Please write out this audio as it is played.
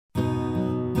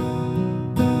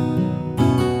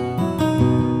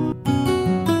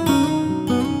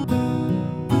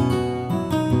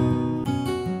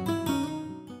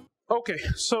Okay,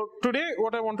 so today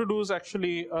what I want to do is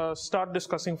actually start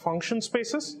discussing function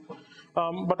spaces,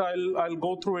 but I'll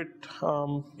go through it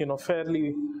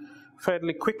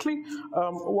fairly quickly.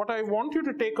 What I want you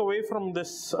to take away from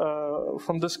this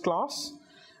class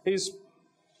is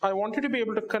I want you to be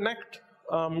able to connect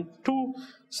two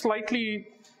slightly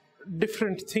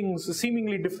different things,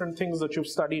 seemingly different things that you've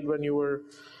studied when you were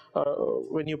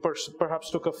perhaps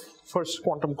took a first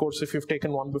quantum course if you've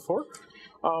taken one before.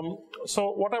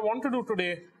 So what I want to do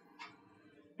today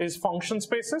is function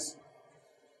spaces,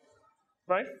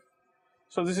 right?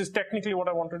 So this is technically what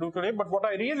I want to do today, but what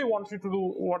I really want you to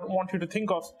do, want you to think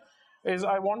of, is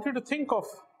I want you to think of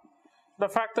the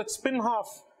fact that spin half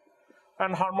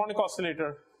and harmonic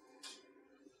oscillator,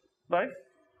 right,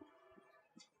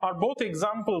 are both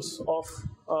examples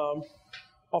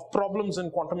of problems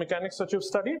in quantum mechanics that you've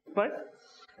studied, right?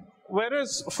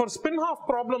 Whereas for spin half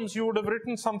problems, you would have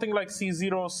written something like C0,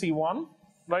 C1,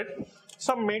 right?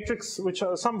 Some matrix,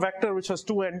 some vector which has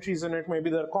two entries in it, maybe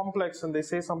they're complex and they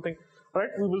say something, right?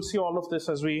 We will see all of this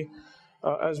as we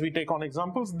take on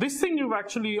examples. This thing you've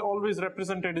actually always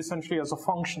represented essentially as a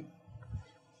function,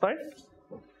 right?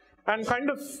 And kind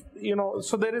of,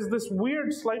 so there is this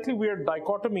weird, slightly weird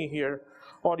dichotomy here,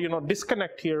 or,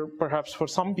 disconnect here, perhaps for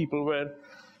some people where,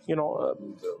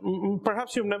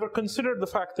 perhaps you've never considered the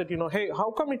fact that, hey, how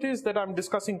come it is that I'm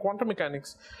discussing quantum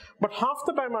mechanics, but half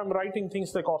the time I'm writing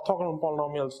things like orthogonal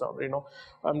polynomials down,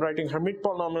 I'm writing Hermite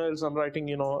polynomials, I'm writing,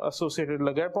 associated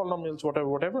Laguerre polynomials,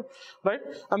 whatever, right?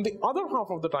 And the other half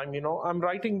of the time, I'm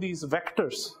writing these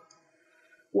vectors.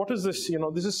 What is this?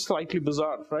 This is slightly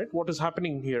bizarre, right? What is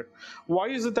happening here? Why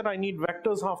is it that I need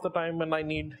vectors half the time and I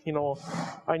need,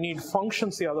 I need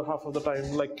functions the other half of the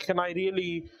time? Like, can I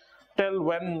really tell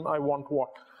when I want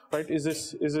what, right? Is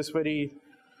this very,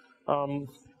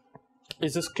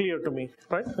 is this clear to me,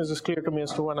 right? Is this clear to me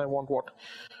as to when I want what?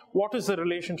 What is the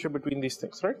relationship between these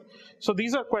things, right? So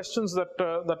these are questions that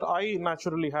that I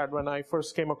naturally had when I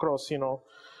first came across,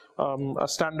 a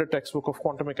standard textbook of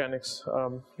quantum mechanics,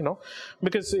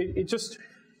 because it just,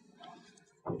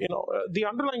 the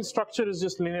underlying structure is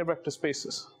just linear vector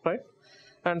spaces, right?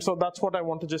 And so that's what I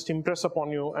want to just impress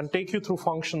upon you and take you through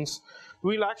functions.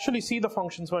 We'll actually see the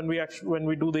functions when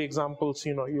we do the examples,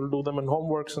 you'll do them in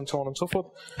homeworks and so on and so forth.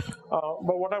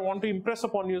 But what I want to impress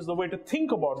upon you is the way to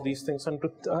think about these things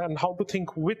and how to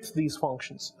think with these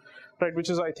functions, right?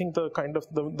 Which is, I think, the kind of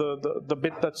the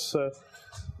bit that's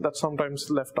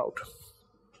sometimes left out,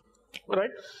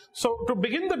 right? So to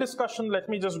begin the discussion, let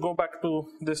me just go back to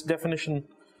this definition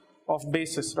of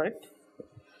basis, right?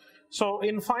 So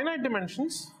in finite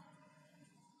dimensions,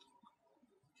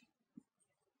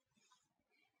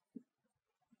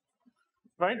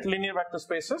 right, linear vector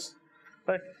spaces,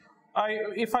 right?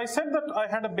 If I said that I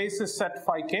had a basis set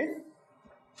phi k,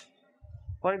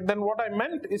 right, then what I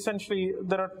meant essentially,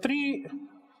 there are three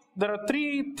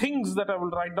things that I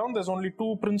will write down. There's only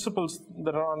two principles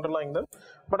that are underlying them,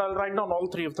 but I'll write down all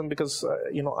three of them because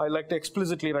I like to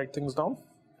explicitly write things down.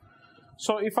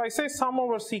 So if I say sum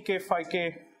over ck phi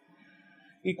k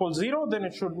equals 0, then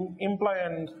it should imply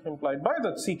and implied by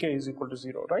that ck is equal to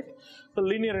 0, right? The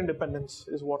linear independence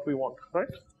is what we want, right?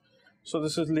 So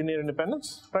this is linear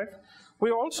independence, right?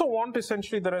 We also want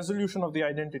essentially the resolution of the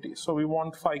identity. So we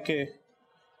want phi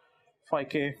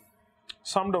k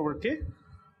summed over k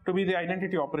to be the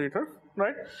identity operator,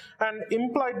 right? And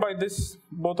implied by this,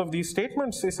 both of these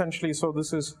statements essentially, so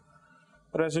this is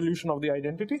resolution of the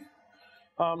identity,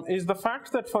 is the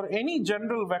fact that for any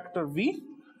general vector v,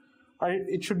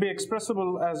 it should be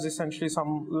expressible as essentially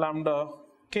some lambda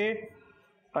k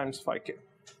times phi k,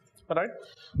 right?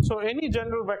 So any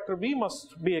general vector v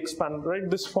must be expanded, right?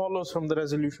 This follows from the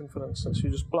resolution, for instance. You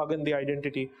just plug in the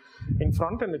identity in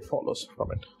front and it follows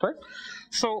from it, right?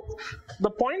 So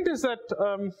the point is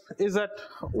that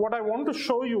what I want to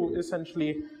show you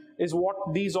essentially is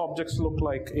what these objects look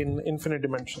like in infinite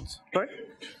dimensions, right?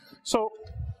 So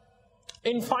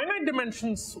in finite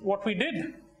dimensions, what we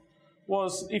did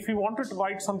was, if you wanted to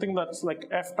write something that's like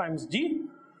f times g,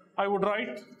 I would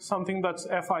write something that's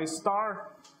fi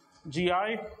star gi,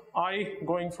 I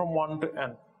going from 1 to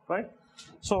n, right?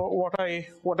 So what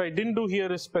I didn't do here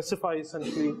is specify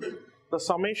essentially the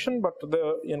summation, but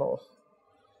the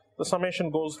summation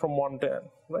goes from 1 to n,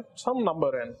 right? Some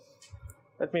number n,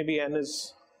 that maybe n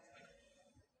is,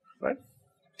 right?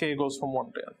 K goes from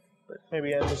 1 to n, right?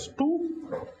 Maybe n is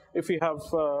 2. If we have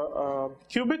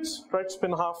qubits, right,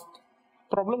 spin half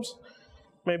problems,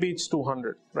 maybe it's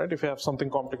 200, right? If you have something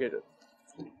complicated,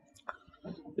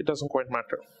 it doesn't quite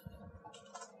matter.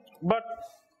 But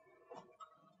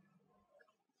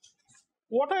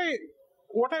what I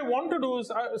what I want to do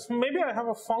is, maybe I have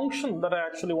a function that I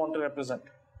actually want to represent,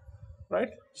 right?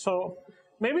 So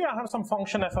maybe I have some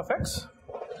function f of x,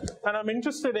 and I'm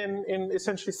interested in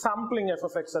essentially sampling f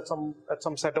of x at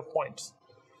some set of points.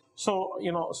 So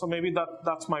so maybe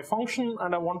that's my function,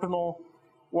 and I want to know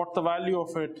what the value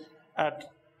of it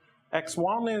at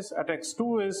x1 is, at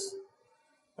x2 is,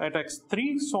 at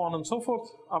x3, so on and so forth,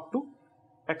 up to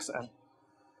xn.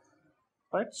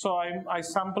 Right? So I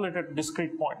sample it at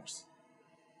discrete points.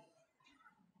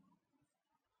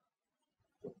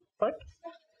 Right?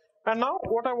 And now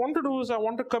what I want to do is I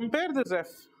want to compare this f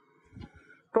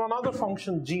to another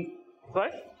function g.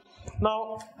 Right?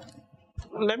 Now,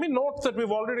 let me note that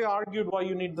we've already argued why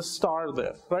you need the star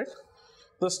there. Right?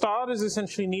 The star is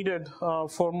essentially needed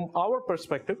from our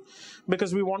perspective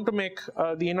because we want to make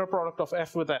the inner product of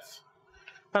f with f.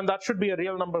 And that should be a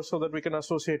real number so that we can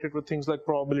associate it with things like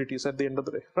probabilities at the end of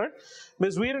the day, right?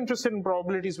 Because we're interested in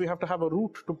probabilities, we have to have a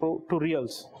root to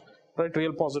reals, right?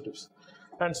 Real positives.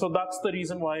 And so that's the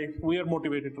reason why we are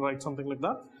motivated to write something like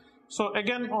that. So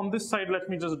again, on this side, let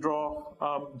me just draw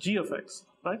g of x,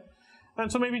 right? And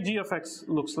so maybe g of x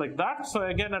looks like that. So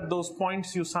again, at those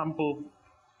points, you sample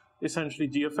essentially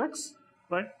g of x,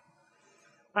 right?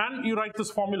 And you write this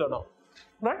formula now,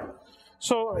 right?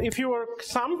 So if you are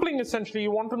sampling, essentially, you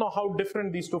want to know how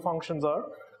different these two functions are,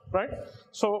 right?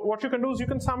 So what you can do is you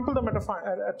can sample them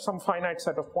at some finite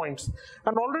set of points.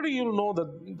 And already you'll know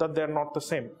that they're not the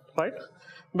same, right?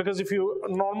 Because if you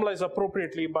normalize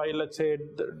appropriately by, let's say,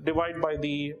 divide by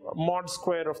the mod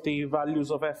square of the values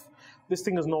of f, this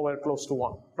thing is nowhere close to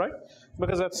 1, right?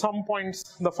 Because at some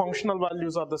points, the functional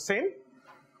values are the same,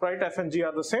 right? F and g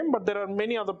are the same, but there are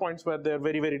many other points where they're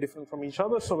very, very different from each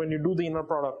other. So when you do the inner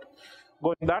product,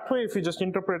 going that way, if you just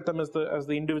interpret them as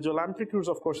the individual amplitudes,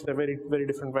 of course, they're very, very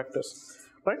different vectors,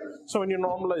 right? So when you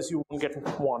normalize, you won't get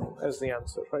 1 as the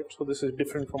answer, right? So this is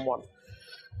different from 1.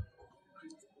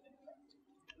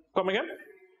 Come again?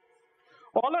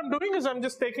 All I'm doing is I'm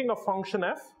just taking a function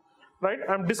f, right?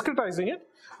 I'm discretizing it,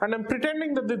 and I'm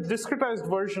pretending that the discretized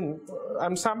version,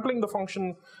 I'm sampling the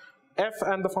function f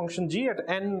and the function g at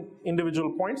n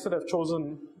individual points that I've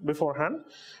chosen beforehand,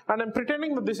 and I'm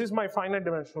pretending that this is my finite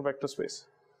dimensional vector space.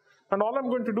 And all I'm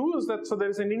going to do is that, so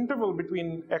there's an interval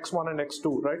between x1 and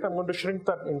x2, right? I'm going to shrink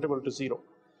that interval to 0.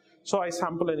 So I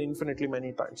sample it infinitely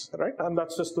many times, right? And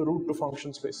that's just the root to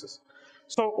function spaces.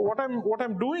 So what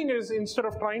I'm doing is, instead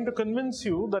of trying to convince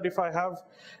you that if I have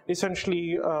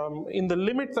essentially in the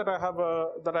limit that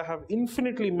I have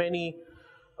infinitely many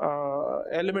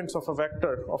elements of a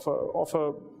vector of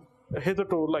a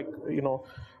hitherto, like,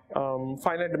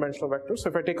 finite dimensional vector. So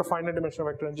if I take a finite dimensional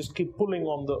vector and just keep pulling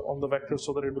on the vector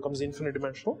so that it becomes infinite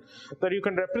dimensional, that you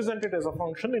can represent it as a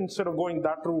function instead of going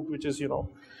that route, which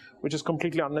is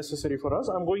completely unnecessary for us.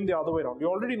 I'm going the other way around. You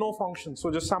already know functions,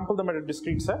 so just sample them at a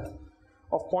discrete set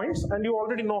of points, and you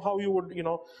already know how you would,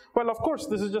 well, of course,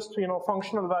 this is just,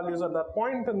 functional values at that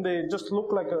point, and they just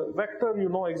look like a vector. You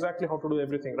know exactly how to do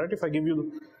everything, right? If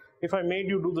I made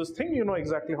you do this thing, you know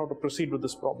exactly how to proceed with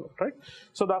this problem, right?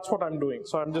 So that's what I'm doing.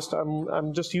 So I'm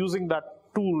just using that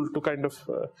tool to kind of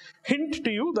hint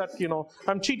to you that,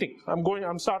 I'm cheating.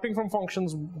 I'm starting from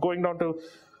functions, going down to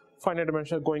finite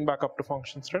dimension, going back up to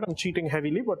functions, right? I'm cheating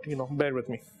heavily, but, bear with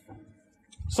me.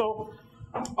 So,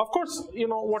 of course,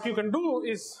 what you can do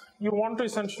is you want to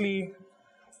essentially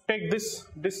take this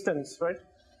distance, right?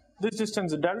 This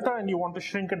distance is delta, and you want to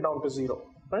shrink it down to 0,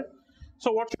 right?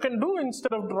 So what you can do,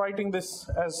 instead of writing this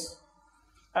as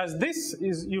this,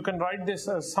 is you can write this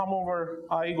as sum over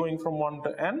I going from 1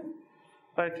 to n,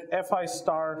 right? Fi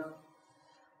star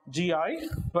gi,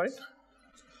 right?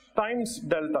 Times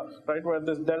delta, right? Where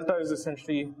this delta is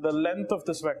essentially the length of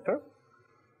this vector,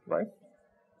 right?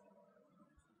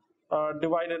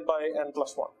 Divided by n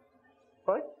plus 1,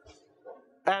 right?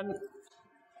 And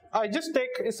I just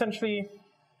take essentially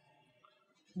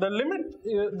the limit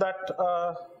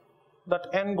that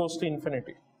n goes to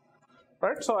infinity,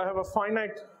 right? So I have a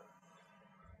finite,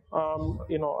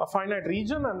 a finite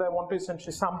region, and I want to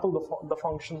essentially sample the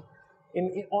function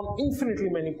on infinitely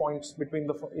many points between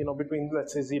between,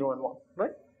 let's say, 0 and 1,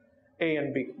 right? A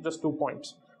and B, just 2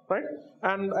 points. Right,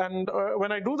 and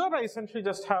when I do that, I essentially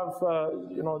just have,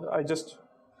 I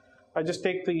just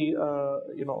take the,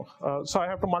 so I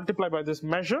have to multiply by this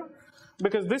measure,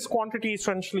 because this quantity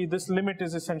essentially, this limit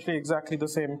is essentially exactly the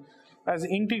same as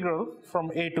integral from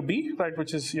a to b, right?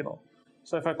 Which is,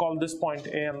 so if I call this point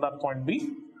a and that point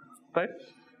b, right?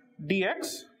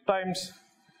 Dx times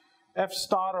f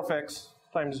star of x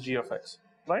times g of x,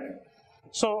 right?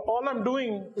 So all I'm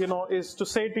doing, is to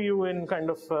say to you in kind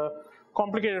of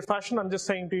complicated fashion, I'm just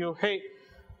saying to you, hey,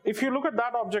 if you look at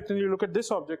that object and you look at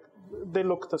this object, they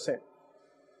look the same,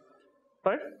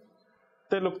 right?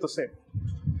 They look the same.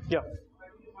 Yeah.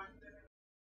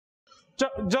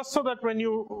 Just so that when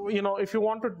if you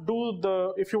want to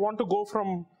do if you want to go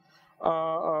from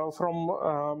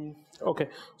okay,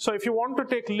 so if you want to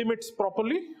take limits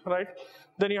properly, right,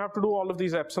 then you have to do all of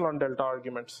these epsilon delta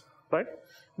arguments, right?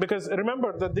 Because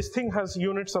remember that this thing has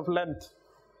units of length,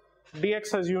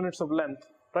 dx has units of length,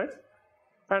 right?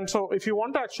 And so if you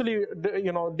want to actually,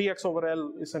 dx over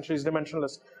L essentially is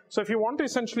dimensionless. So if you want to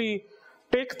essentially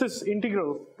take this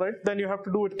integral, right, then you have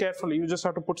to do it carefully. You just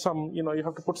have to put some, you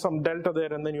have to put some delta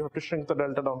there, and then you have to shrink the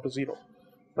delta down to 0,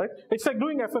 right? It's like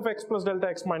doing f of x plus delta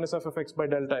x minus f of x by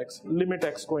delta x, limit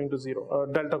x going to 0,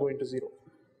 delta going to 0,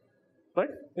 right?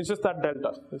 It's just that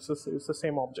delta. It's the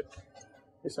same object,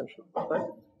 essentially, right?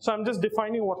 So I'm just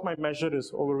defining what my measure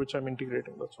is over which I'm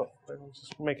integrating. That's all. Right? I'm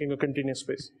just making a continuous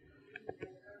space.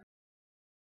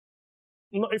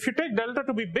 Now, if you take delta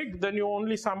to be big, then you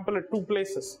only sample at 2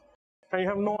 places. And you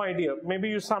have no idea. Maybe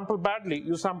you sample badly.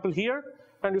 You sample here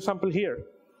and you sample here.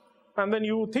 And then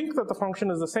you think that the function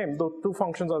is the same. The 2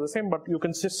 functions are the same, but you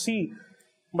can just see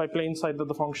by plain sight that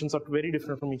the functions are very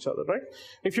different from each other, right?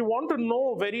 If you want to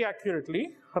know very accurately,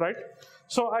 right?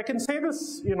 So I can say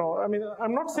this, I mean,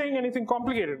 I'm not saying anything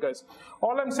complicated, guys.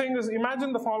 All I'm saying is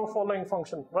imagine the following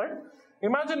function, right?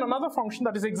 Imagine another function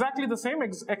that is exactly the same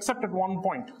except at 1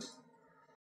 point,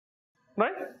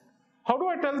 right? How do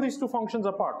I tell these 2 functions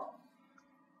apart?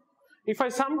 If I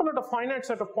sample at a finite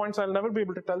set of points, I'll never be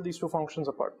able to tell these 2 functions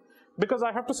apart, because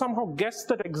I have to somehow guess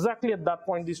that exactly at that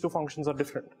point these 2 functions are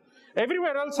different.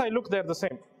 Everywhere else I look, they're the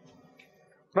same,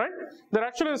 right? They're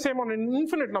actually the same on an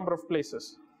infinite number of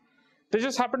places. They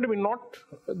just happen to be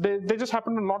they just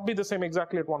happen to not be the same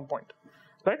exactly at 1 point,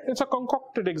 right? It's a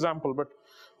concocted example, but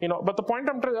but the point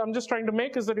I'm just trying to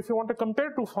make is that if you want to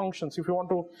compare 2 functions, if you want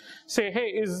to say, hey,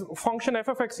 is function f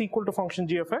of x equal to function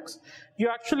g of x, you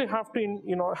actually have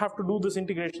to have to do this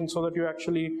integration so that you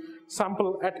actually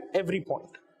sample at every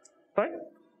point, right?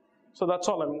 So that's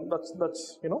all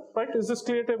that's right? Is this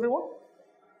clear to everyone?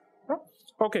 Yeah?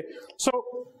 Okay, so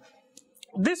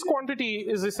this quantity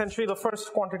is essentially the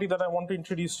first quantity that I want to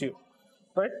introduce to you,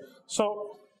 right?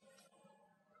 So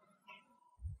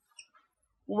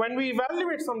when we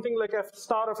evaluate something like f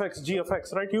star of x, g of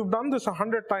x, right? You've done this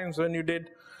 100 times when you did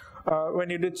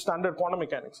standard quantum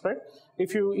mechanics, right?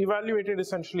 If you evaluated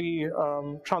essentially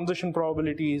transition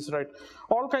probabilities, right?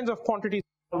 All kinds of quantities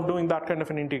of doing that kind of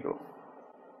an integral,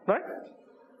 right?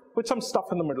 With some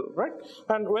stuff in the middle, right?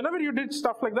 And whenever you did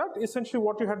stuff like that, essentially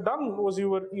what you had done was you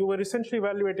were essentially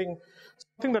evaluating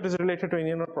something that is related to an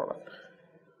inner product,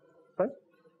 right?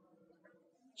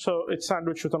 So it's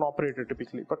sandwiched with an operator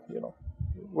typically, but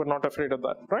we're not afraid of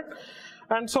that, right?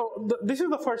 And so this is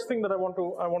the first thing that I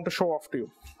want to show off to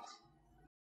you.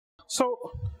 So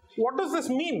what does this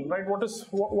mean, right?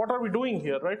 What are we doing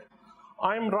here, right?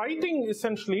 I'm writing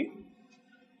essentially.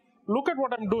 Look at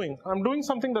what I'm doing. I'm doing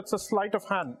something that's a sleight of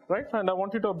hand, right? And I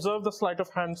want you to observe the sleight of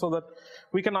hand so that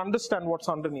we can understand what's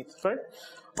underneath, right?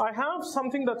 I have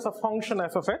something that's a function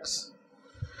f of x,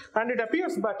 and it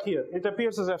appears back here. It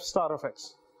appears as f star of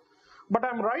x. But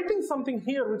I'm writing something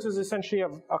here which is essentially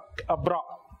a bra.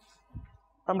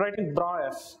 I'm writing bra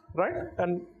f, right?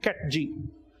 And ket g,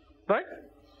 right?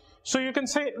 So you can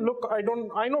say, look, I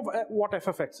know what f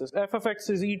of x is. F of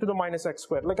x is e to the minus x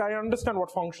squared. Like, I understand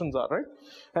what functions are, right?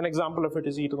 An example of it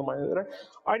is e to the minus, right?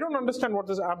 I don't understand what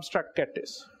this abstract ket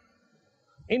is.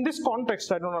 In this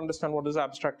context, I don't understand what this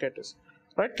abstract ket is,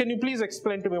 right? Can you please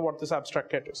explain to me what this abstract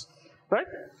ket is, right?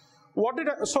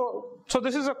 So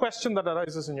this is a question that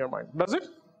arises in your mind, does it?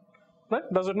 Right?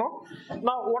 Does it not?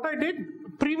 Now, what I did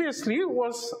previously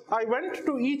was I went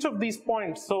to each of these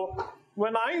points. So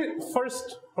when I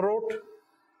first wrote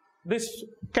this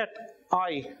ket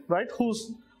I, right,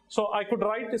 so I could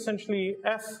write essentially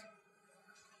f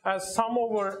as sum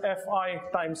over fi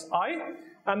times I,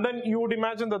 and then you would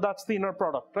imagine that that's the inner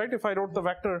product, right? If I wrote the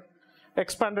vector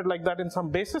expanded like that in some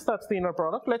basis, that's the inner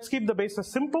product. Let's keep the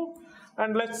basis simple,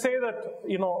 and let's say that,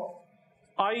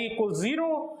 I equals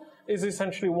 0 is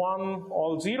essentially 1,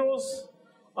 all zeros.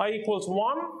 I equals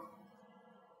 1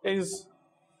 is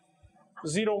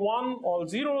 0, 1, all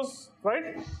zeros,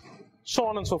 right? So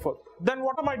on and so forth. Then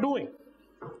what am I doing?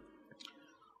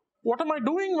 What am I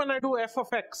doing when I do f of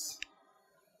x?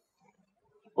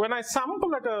 When I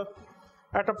sample at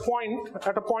a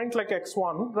point like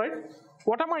x1, right?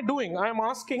 What am I doing? I am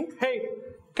asking, hey,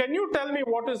 can you tell me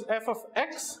what is f of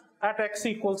x at x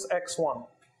equals x1?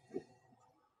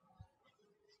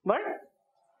 Right?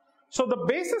 So the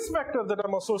basis vector that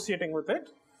I'm associating with it,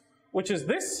 which is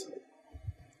this,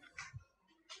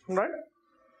 right?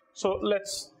 So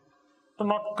let's, to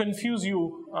not confuse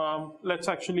you, let's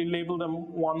actually label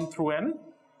them 1 through n,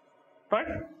 right?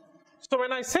 So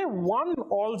when I say 1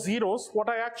 all zeros, what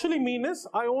I actually mean is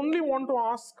I only want to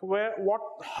ask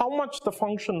how much the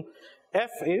function f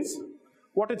is,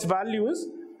 what its value is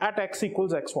at x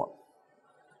equals x1.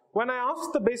 When I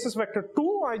ask the basis vector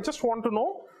 2, I just want to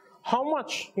know how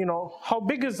much, how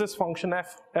big is this function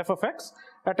f of x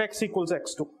at x equals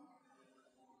x2,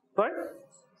 right?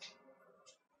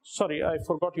 Sorry, I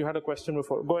forgot you had a question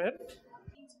before. Go ahead.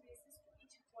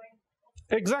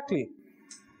 Exactly.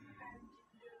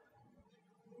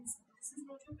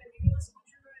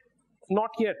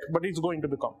 Not yet, but it's going to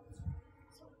become.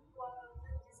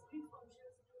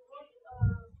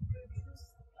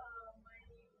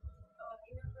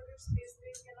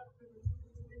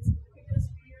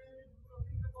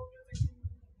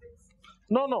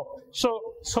 No. So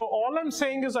all I'm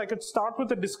saying is I could start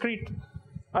with a discrete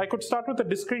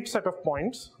set of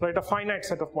points, right? A finite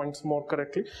set of points, more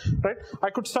correctly, right? I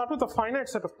could start with a finite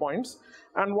set of points,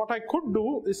 and what I could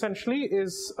do essentially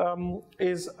is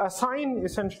assign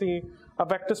essentially a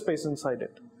vector space inside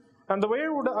it. And the way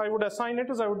I would assign it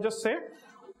is I would just say,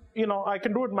 I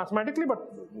can do it mathematically,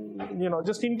 but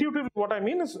just intuitively, what I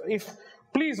mean is,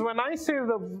 please, when I say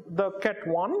the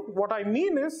ket1, what I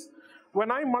mean is, when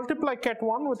I multiply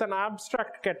ket1 with an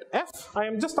abstract ket f, I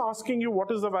am just asking you what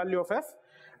is the value of f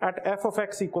at f of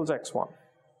x equals x1,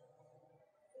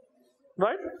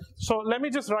 right? So let me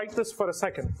just write this for a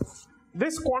second.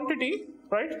 This quantity,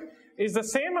 right, is the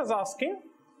same as asking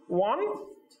 1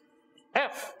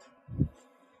 f,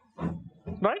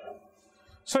 right?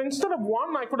 So instead of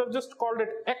 1, I could have just called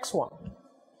it x1,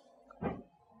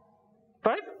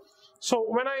 right? So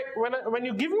when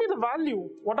you give me the value,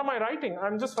 what am I writing?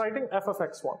 I'm just writing f of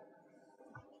x1.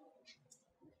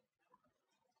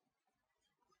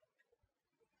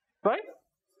 Right?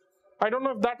 I don't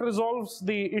know if that resolves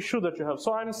the issue that you have.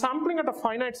 So I'm sampling at a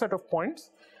finite set of points,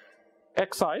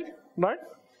 xi, right?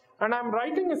 And I'm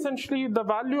writing essentially the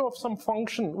value of some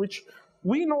function, which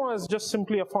we know as just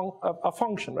simply a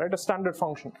function, right? A standard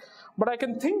function. But I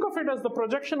can think of it as the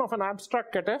projection of an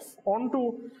abstract ket f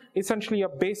onto essentially a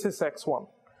basis x1.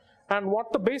 And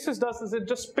what the basis does is it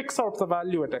just picks out the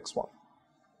value at x1.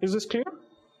 Is this clear?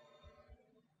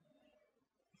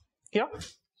 Yeah?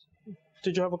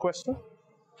 Did you have a question?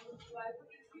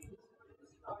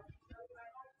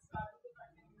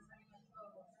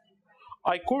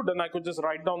 I could, and I could just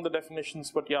write down the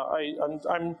definitions, but yeah,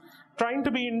 I'm trying to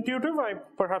be intuitive.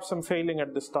 Perhaps I'm failing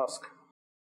at this task.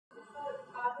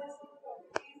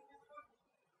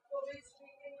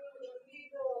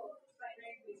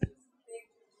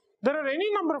 There are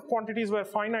any number of quantities where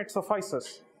finite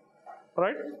suffices,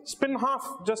 right? Spin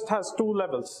half just has 2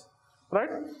 levels. Right?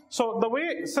 So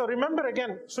remember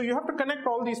again, so you have to connect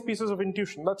all these pieces of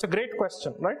intuition. That's a great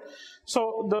question, right?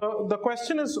 So the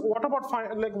question is, what about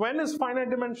when is finite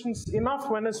dimensions enough?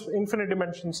 When is infinite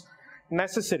dimensions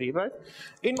necessary, right?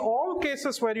 In all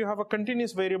cases where you have a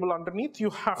continuous variable underneath, you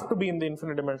have to be in the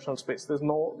infinite dimensional space.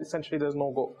 Essentially there's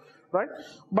no go, right?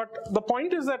 But the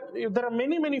point is that there are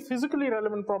many physically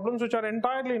relevant problems which are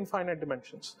entirely in finite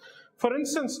dimensions. For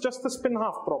instance, just the spin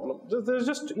half problem. There's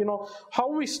just, how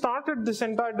we started this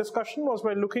entire discussion was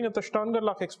by looking at the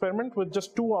Stern-Gerlach experiment with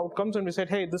just 2 outcomes, and we said,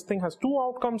 hey, this thing has 2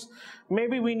 outcomes.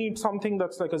 Maybe we need something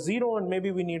that's like a 0, and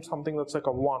maybe we need something that's like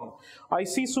a 1. I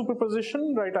see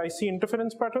superposition, right? I see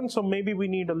interference patterns, so maybe we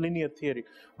need a linear theory,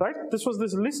 right? This was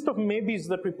this list of maybes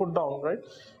that we put down, right?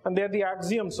 And they're the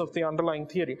axioms of the underlying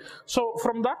theory. So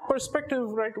from that perspective,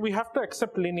 right, we have to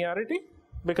accept linearity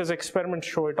because experiments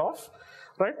show it off.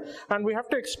 Right? And we have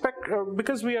to expect,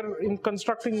 because we are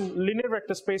constructing linear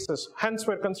vector spaces, hence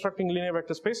we're constructing linear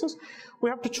vector spaces, we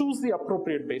have to choose the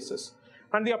appropriate basis.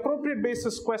 And the appropriate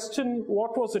basis question,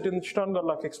 what was it in the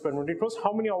Stern-Gerlach experiment? It was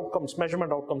how many outcomes,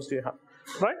 measurement outcomes do you have,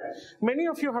 right? Many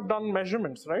of you have done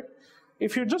measurements, right?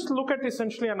 If you just look at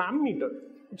essentially an ammeter,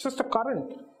 it's just a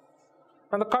current.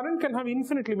 And the current can have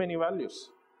infinitely many values.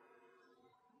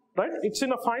 Right? It's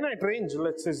in a finite range,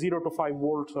 let's say 0 to 5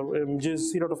 volts or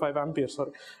 0 to 5 amperes,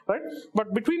 sorry, right?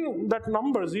 But between that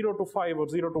number, 0 to 5 or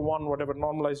 0 to 1, whatever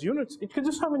normalized units, it can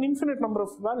just have an infinite number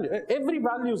of values. Every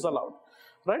value is allowed,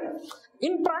 right?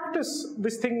 In practice,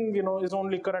 this thing, is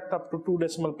only correct up to 2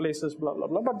 decimal places, blah, blah,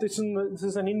 blah, but this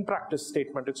is an in-practice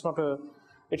statement. It's not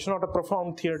a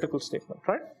profound theoretical statement,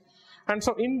 right? And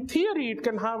so in theory, it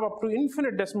can have up to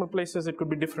infinite decimal places. It could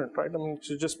be different, right? I mean, it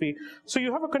should just be, so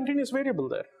you have a continuous variable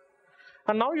there.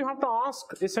 And now you have to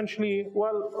ask essentially,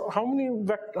 well, how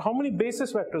many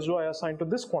basis vectors do I assign to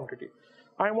this quantity?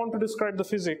 I want to describe the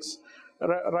physics,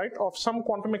 right, of some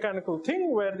quantum mechanical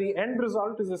thing where the end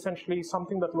result is essentially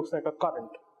something that looks like a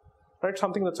current, right?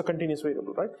 Something that's a continuous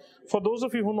variable, right? For those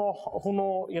of you who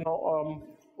know,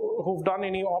 who've done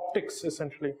any optics,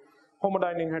 essentially,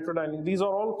 homodynamic, heterodynamic, these are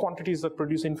all quantities that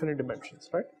produce infinite dimensions,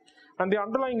 right? And the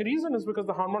underlying reason is because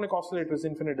the harmonic oscillator is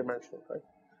infinite dimensional, right?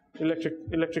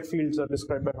 Electric fields are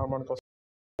described by harmonic oscillator,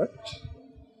 right?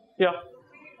 Yeah.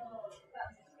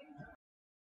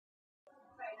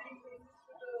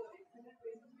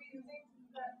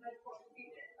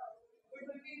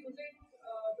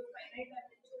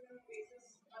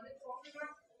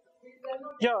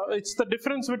 Yeah, it's the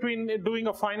difference between doing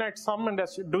a finite sum and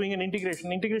doing an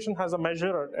integration. Integration has a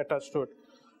measure attached to it,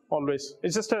 always.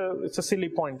 It's just it's a silly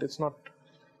point. It's not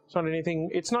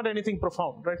anything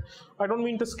profound, right? I don't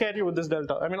mean to scare you with this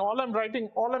delta. I mean, all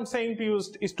I'm saying to you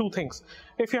is two things.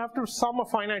 If you have to sum a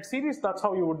finite series, that's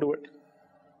how you would do it,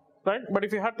 right? But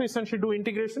if you have to essentially do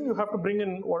integration, you have to bring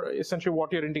in or essentially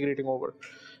what you're integrating over.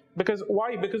 Because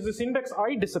why? Because this index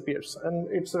I disappears and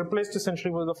it's replaced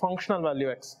essentially with a functional value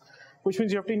x, which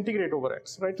means you have to integrate over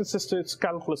x, right? It's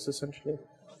calculus essentially.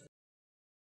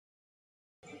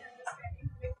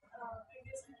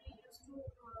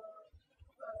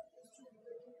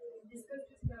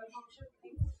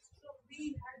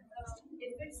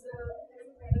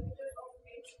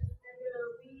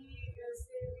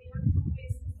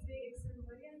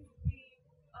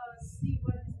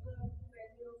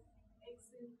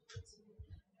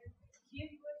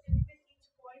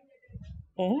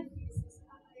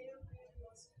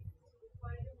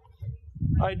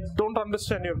 I don't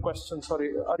understand your question,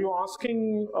 sorry. Are you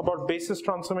asking about basis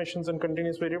transformations in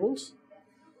continuous variables?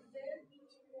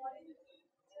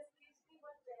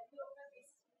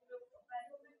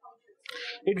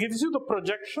 It gives you the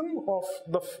projection of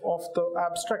the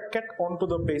abstract ket onto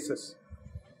the basis.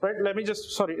 Right? Let me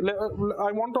just, sorry,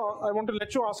 I want to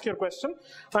let you ask your question.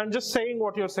 I'm just saying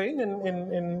what you're saying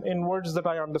in words that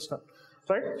I understand.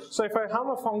 Right? So if I have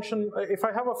a function, if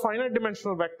I have a finite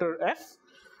dimensional vector f,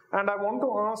 and I want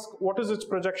to ask what is its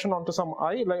projection onto some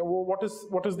I, like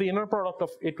what is the inner product of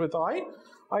it with I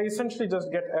essentially just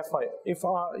get fi. If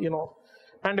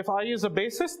and if I is a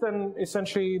basis, then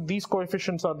essentially these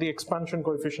coefficients are the expansion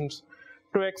coefficients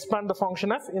to expand the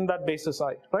function f in that basis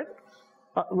I, right?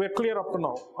 We're clear up to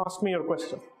now. Ask me your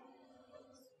question.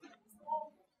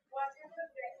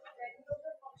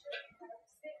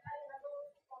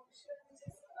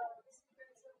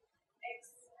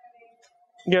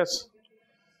 Yes.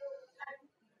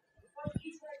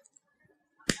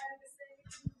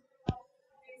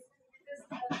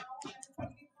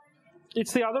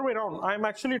 It's the other way around. I'm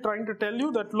actually trying to tell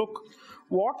you that, look,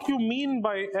 what you mean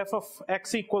by f of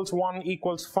x equals 1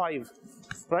 equals 5,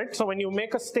 right? So when you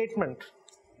make a statement,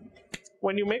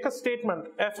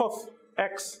 f of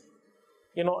x,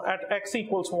 at x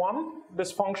equals 1,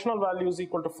 this functional value is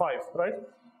equal to 5, right?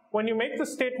 When you make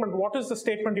this statement, what is the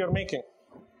statement you're making?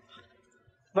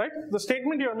 Right? The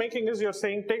statement you're making is you're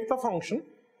saying take the function,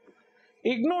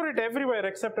 ignore it everywhere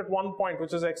except at one point,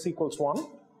 which is x equals 1.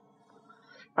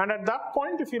 And at that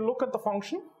point, if you look at the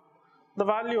function, the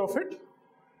value of it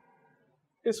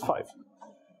is 5,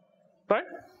 right?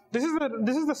 This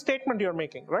is the statement you're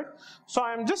making, right? So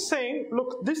I'm just saying,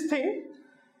 look, this thing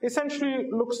essentially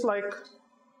looks like,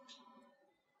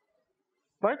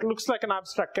 right? Looks like an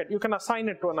abstract ket. You can assign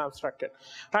it to an abstract ket.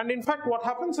 And in fact, what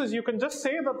happens is you can just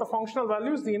say that the functional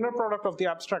value is the inner product of the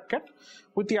abstract ket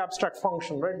with the abstract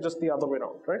function, right? Just the other way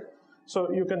around, right?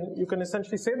 So you can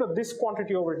essentially say that this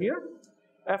quantity over here,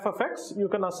 f of x, you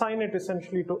can assign it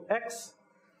essentially to x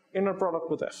inner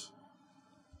product with f,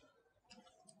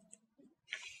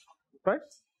 right?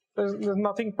 There's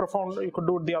nothing profound. You could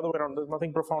do it the other way around. There's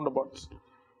nothing profound about this,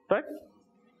 right?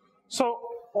 So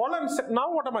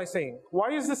now what am I saying?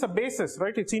 Why is this a basis,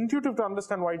 right? It's intuitive to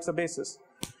understand why it's a basis,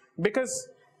 because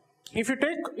if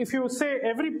you say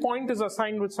every point is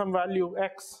assigned with some value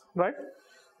x, right?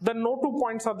 Then no two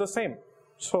points are the same.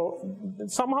 So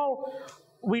somehow,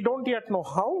 we don't yet know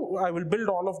how. I will build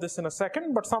all of this in a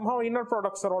second, but somehow inner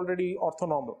products are already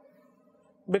orthonormal.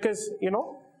 Because,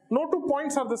 no two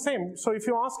points are the same. So if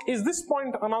you ask, is this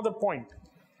point another point?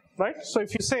 Right? So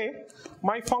if you say,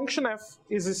 my function f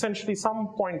is essentially some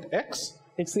point x,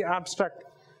 it's the abstract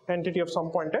entity of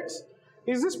some point x,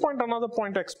 is this point another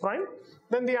point x prime?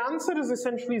 Then the answer is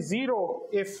essentially 0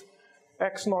 if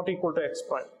x not equal to x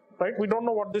prime. Right? We don't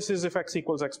know what this is if x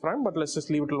equals x prime, but let's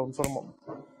just leave it alone for a moment.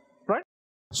 Right?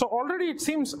 So already it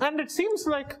seems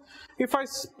like if I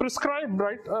prescribe,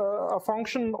 right, a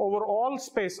function over all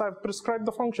space, I've prescribed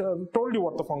the function, I've told you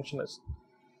what the function is,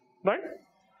 right?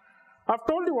 I've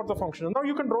told you what the function is. Now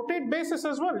you can rotate basis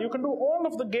as well. You can do all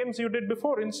of the games you did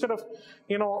before. Instead of,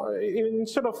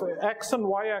 instead of x and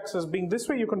y axis being this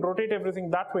way, you can rotate everything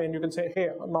that way, and you can say, hey,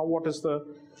 now what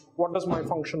does my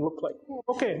function look like?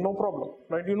 Okay, no problem,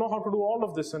 right? You know how to do all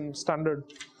of this in standard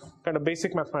kind of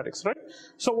basic mathematics, right?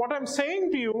 So what I'm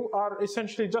saying to you are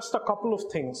essentially just a couple of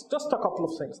things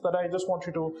that I just want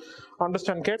you to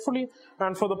understand carefully,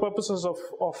 and for the purposes of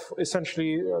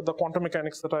essentially the quantum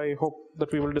mechanics that I hope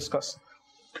that we will discuss.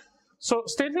 So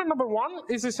statement number one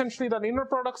is essentially that inner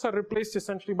products are replaced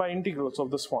essentially by integrals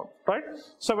of this form, right?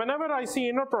 So whenever I see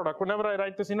inner product, whenever I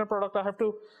write this inner product, I have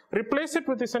to replace it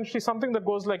with essentially something that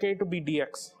goes like a to b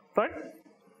dx, right?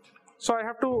 So I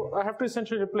have to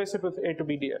essentially replace it with a to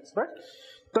b dx, right?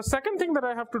 The second thing that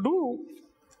I have to do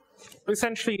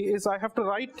essentially is I have to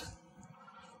write,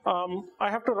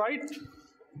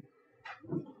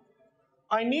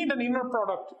 I need an inner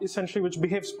product essentially which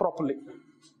behaves properly,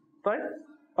 right?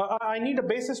 I need a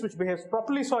basis which behaves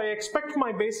properly, so I expect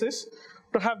my basis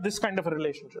to have this kind of a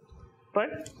relationship, right?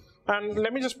 And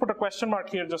let me just put a question mark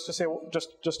here just to say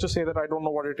that I don't know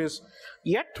what it is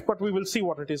yet, but we will see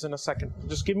what it is in a second.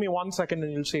 Just give me 1 second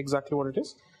and you'll see exactly what it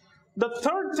is. The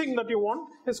third thing that you want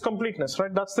is completeness,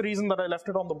 right? That's the reason that I left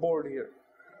it on the board here,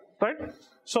 right?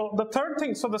 So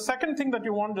the second thing that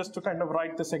you want, just to kind of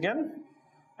write this again,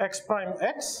 x prime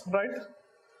x, right,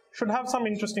 should have some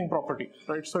interesting property,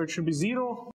 right? So it should be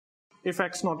 0 if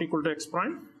x not equal to x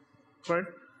prime, right?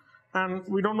 And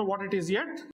we don't know what it is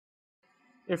yet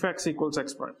if x equals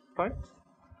x prime, right?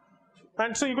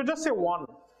 And so you could just say 1,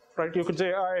 right? You could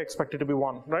say I expect it to be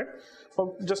 1, right?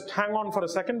 But just hang on for a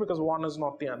second because 1 is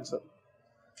not the answer,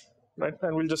 right?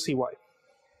 And we'll just see why.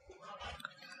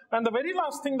 And the very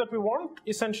last thing that we want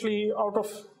essentially out of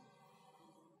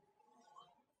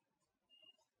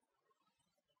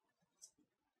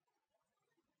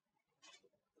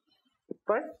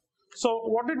right? So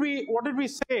what did we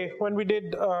say when we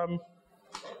did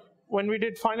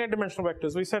finite dimensional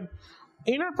vectors? We said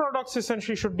inner products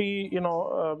essentially should be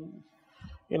well,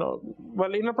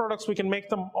 inner products we can make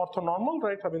them orthonormal,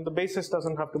 right? I mean the basis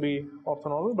doesn't have to be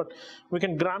orthonormal, but we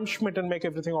can Gram-Schmidt and make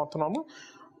everything orthonormal.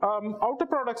 Outer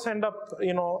products end up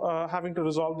having to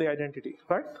resolve the identity,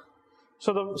 right?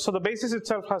 So the basis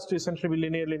itself has to essentially be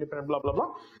linearly independent, blah blah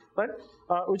blah, right?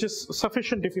 Which is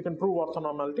sufficient if you can prove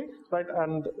orthonormality, right?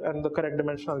 And the correct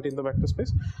dimensionality in the vector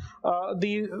space.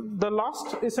 The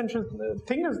last essential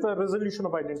thing is the resolution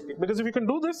of identity, because if you can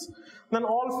do this, then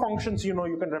all functions you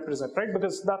can represent, right?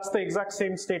 Because that's the exact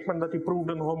same statement that you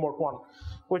proved in homework 1,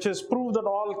 which is prove that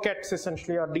all kets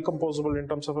essentially are decomposable in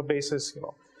terms of a basis.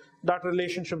 That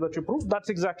relationship that you proved, that's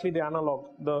exactly the analog.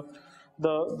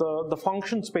 The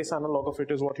function space analog of it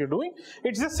is what you're doing.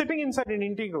 It's just sitting inside an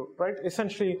integral, right?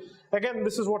 Essentially, again,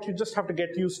 this is what you just have to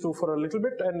get used to for a little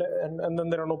bit, and then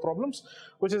there are no problems,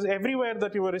 which is everywhere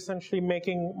that you are essentially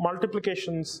making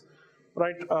multiplications,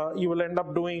 right, you will end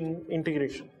up doing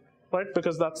integration, right?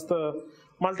 Because that's the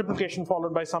multiplication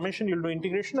followed by summation, you'll do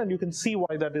integration, and you can see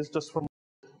why that is just from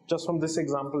this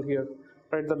example here,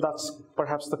 right? That's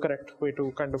perhaps the correct way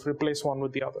to kind of replace one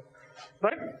with the other,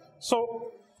 right?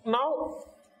 So now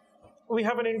we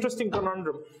have an interesting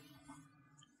conundrum.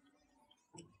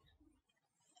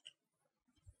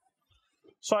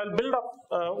 So I'll build up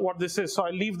what this is. So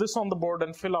I'll leave this on the board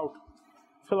and fill out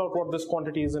what this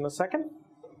quantity is in a second.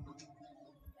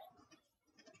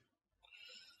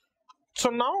 So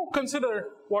now consider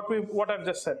what I've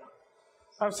just said.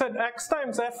 I've said x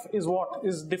times f is what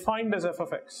is defined as f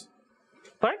of x,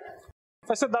 right?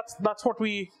 I said that's what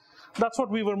we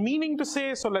were meaning to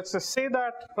say, so let's just say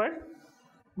that, right?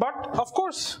 But of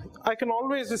course, I can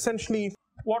always essentially,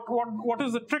 what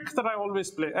is the trick that I always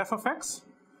play? F of x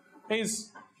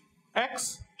is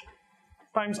x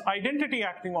times identity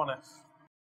acting on f.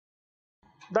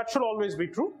 That should always be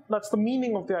true. That's the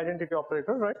meaning of the identity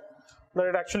operator, right? That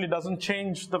it actually doesn't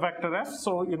change the vector f,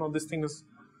 so this thing is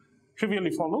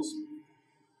trivially follows,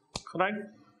 right?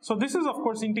 So this is of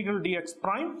course integral dx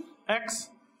prime x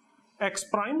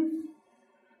prime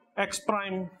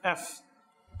f.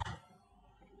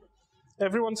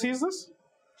 Everyone sees this?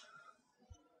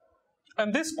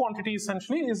 And this quantity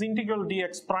essentially is integral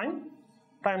dx prime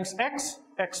times x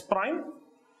prime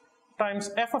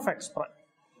times f of x prime.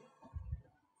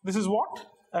 This is what?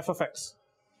 F of x.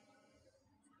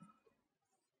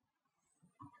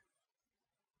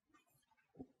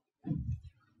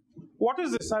 What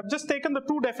is this? I've just taken the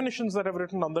two definitions that I've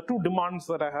written down, the two demands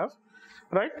that I have,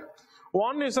 right?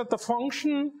 One is that the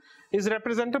function is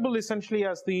representable essentially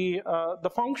as the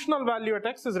functional value at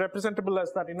x is representable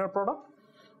as that inner product,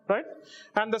 right?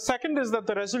 And the second is that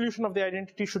the resolution of the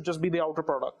identity should just be the outer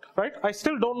product, right? I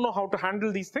still don't know how to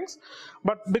handle these things,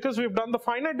 but because we've done the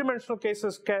finite dimensional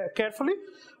cases carefully,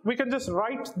 we can just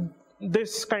write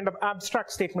this kind of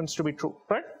abstract statements to be true,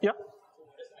 right? Yeah.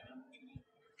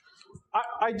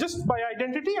 I just, by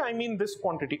identity, I mean this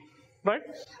quantity, right?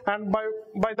 And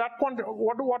by that quantity,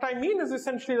 what I mean is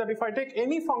essentially that if I take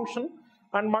any function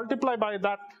and multiply by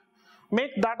that,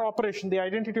 make that operation, the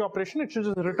identity operation, it should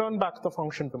just return back the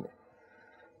function to me,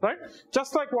 right?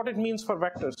 Just like what it means for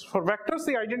vectors. For vectors,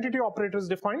 the identity operator is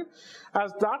defined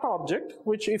as that object,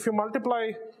 which if you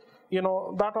multiply, you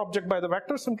know, that object by the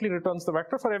vector, simply returns the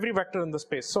vector for every vector in the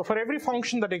space. So for every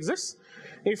function that exists,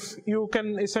 if you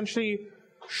can essentially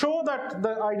show that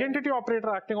the identity operator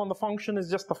acting on the function is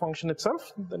just the function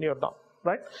itself, then you're done,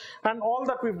 right? And all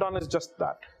that we've done is just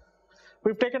that.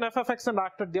 We've taken f of x and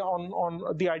acted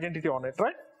on the identity on it,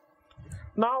 right?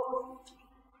 Now,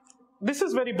 this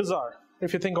is very bizarre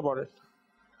if you think about it,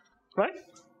 right?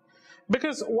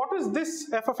 Because what is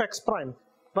this f of x prime,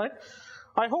 right?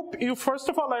 I hope you, first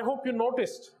of all, I hope you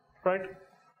noticed, right?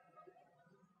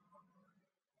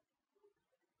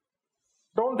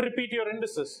 Don't repeat your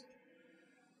indices,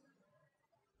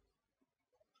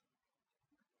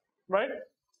 right?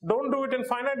 Don't do it in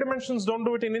finite dimensions, don't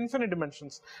do it in infinite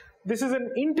dimensions. This is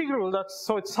an integral,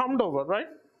 so it's summed over, right?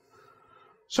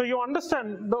 So you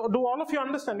understand, do all of you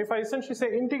understand, if I essentially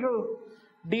say integral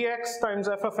dx times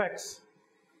f of x,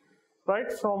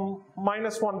 right, from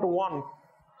 -1 to 1,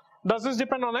 does this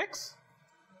depend on x?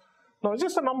 No, it's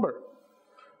just a number,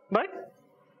 right?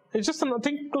 It's just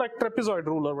think like trapezoid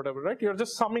rule or whatever, right? You're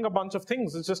just summing a bunch of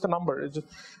things. It's just a number. It just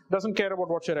doesn't care about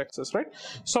what your x is, right?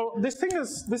 So this thing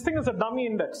is a dummy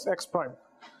index, x prime.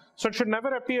 So it should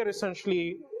never appear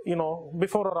essentially, you know,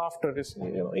 before or after,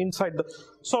 you know, inside the.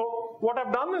 So what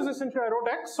I've done is essentially I wrote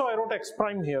x, so I wrote x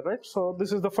prime here, right? So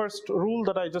this is the first rule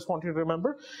that I just want you to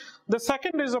remember. The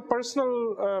second is a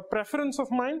personal preference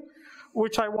of mine,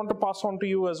 which I want to pass on to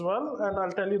you as well, and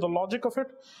I'll tell you the logic of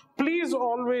it. Please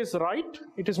always write,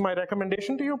 it is my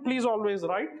recommendation to you, please always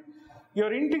write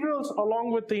your integrals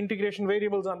along with the integration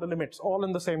variables and the limits all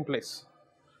in the same place,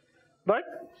 right?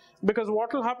 Because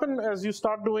what will happen as you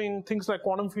start doing things like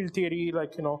quantum field theory,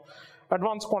 like, you know,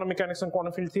 advanced quantum mechanics and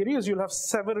quantum field theory, is you'll have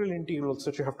several integrals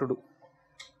that you have to do,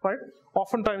 right?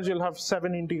 Oftentimes you'll have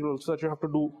 7 integrals that you have to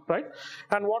do, right?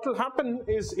 And what will happen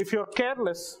is if you're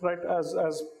careless, right,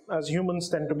 as humans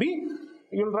tend to be,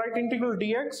 you'll write integral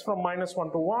dx from -1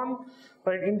 to 1,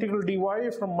 right, integral dy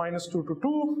from -2 to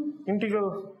 2,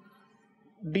 integral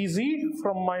dz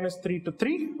from -3 to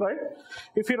 3, right?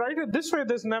 If you write it this way,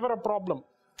 there's never a problem.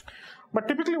 But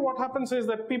typically what happens is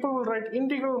that people will write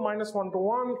integral -1 to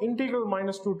 1, integral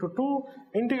 -2 to 2,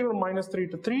 integral -3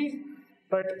 to 3,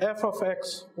 right, f of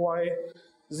x, y,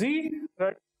 z,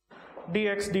 right,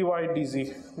 dx, dy,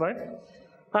 dz, right?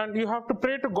 And you have to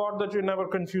pray to God that you never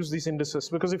confuse these indices,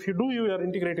 because if you do, you are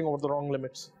integrating over the wrong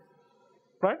limits,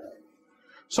 right?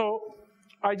 So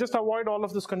I just avoid all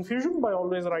of this confusion by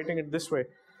always writing it this way,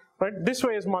 right? This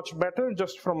way is much better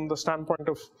just from the standpoint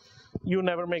of you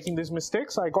never making these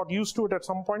mistakes. I got used to it at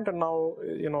some point, and now,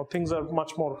 you know, things are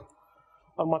much more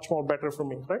better for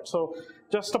me, right? So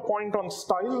just a point on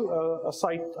style, a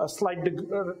slight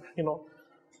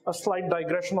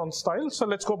digression on style. So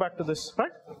let's go back to this,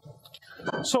 right?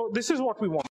 So this is what we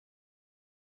want.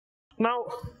 Now,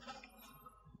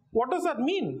 what does that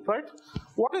mean, right?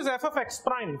 What is f of x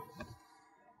prime?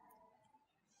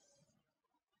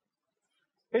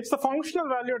 It's the functional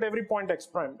value at every point x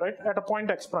prime, right? At a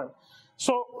point x prime.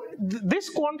 So this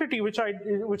quantity, which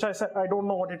I said I don't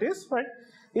know what it is, right?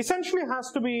 Essentially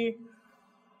has to be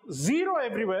 0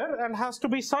 everywhere and has to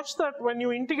be such that when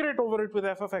you integrate over it with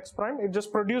f of x prime, it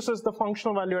just produces the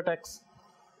functional value at x,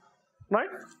 right?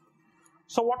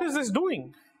 So what is this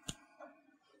doing?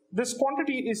 This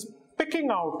quantity is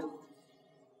picking out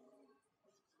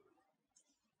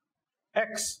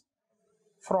x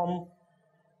from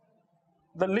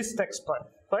the list x prime,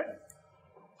 right?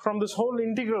 From this whole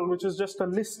integral, which is just a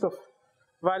list of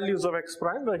values of x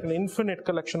prime, like an infinite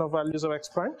collection of values of x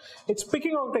prime, it's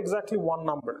picking out exactly one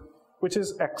number, which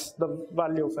is x, the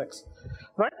value of x,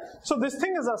 right? So this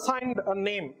thing is assigned a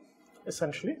name,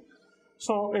 essentially.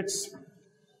 So it's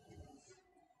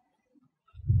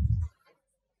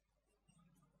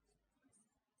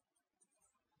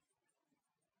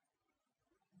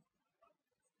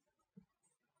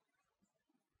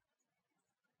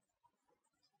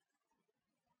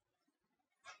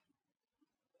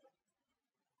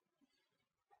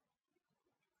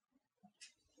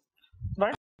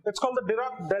right? It's called the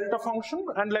Dirac delta function,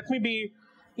 and let me be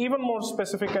even more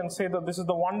specific and say that this is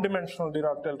the one-dimensional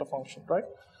Dirac delta function, right?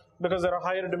 Because there are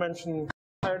higher dimensional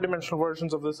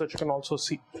versions of this that you can also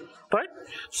see, right?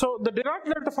 So the Dirac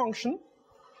delta function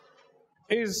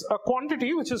is a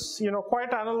quantity which is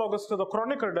quite analogous to the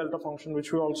Kronecker delta function,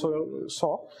 which we also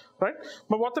saw, right?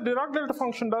 But what the Dirac delta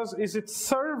function does is it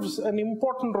serves an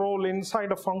important role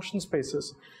inside of function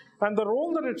spaces, and the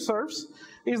role that it serves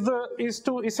is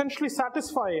to essentially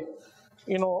satisfy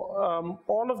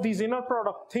all of these inner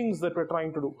product things that we're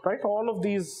trying to do, right? All of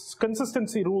these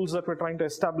consistency rules that we're trying to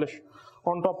establish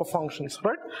on top of functions,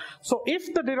 right? So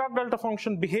if the Dirac delta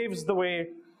function behaves the way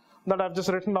that I've just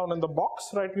written down in the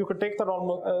box, right? You could take that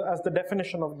almost as the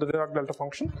definition of the Dirac delta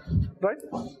function, right?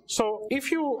 So if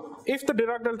the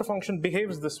Dirac delta function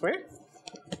behaves this way,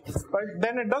 right,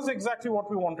 then it does exactly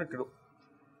what we want it to do,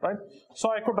 right?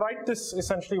 So I could write this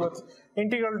essentially with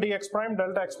integral dx prime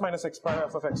delta x minus x prime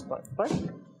f of x prime, right?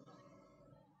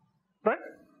 Right?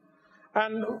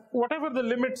 And whatever the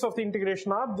limits of the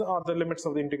integration are the limits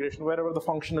of the integration. Wherever the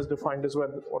function is defined is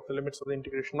what the limits of the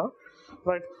integration are,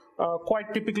 right?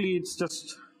 Quite typically, it's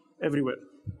just everywhere,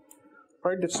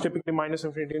 right? It's typically minus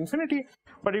infinity to infinity,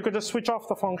 but you could just switch off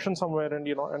the function somewhere and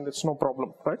and it's no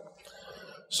problem, right?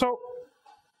 So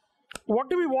what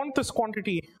do we want this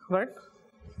quantity, right?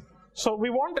 So we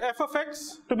want f of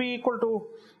x to be equal to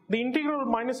the integral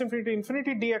minus infinity to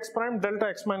infinity dx prime delta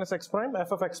x minus x prime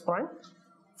f of x prime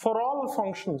for all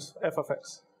functions f of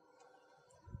x,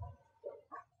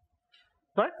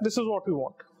 right? This is what we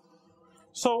want.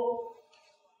 So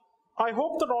I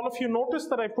hope that all of you noticed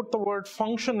that I put the word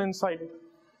function inside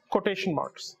quotation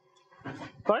marks,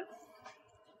 right?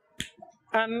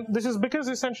 And this is because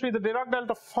essentially the Dirac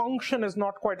delta function is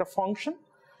not quite a function.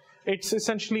 It's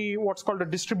essentially what's called a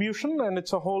distribution, and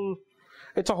it's a whole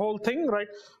thing, right?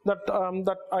 That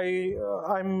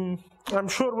I'm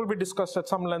sure will be discussed at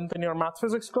some length in your math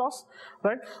physics class,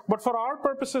 right? But for our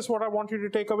purposes, what I want you to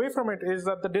take away from it is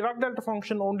that the Dirac delta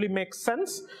function only makes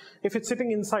sense if it's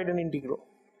sitting inside an integral,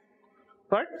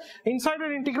 right? Inside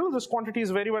an integral, this quantity is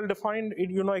very well defined.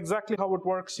 You know exactly how it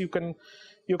works. You can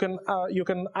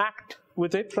act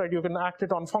with it, right? You can act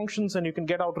it on functions and you can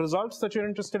get out results that you're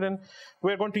interested in.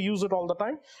 We're going to use it all the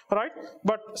time, right?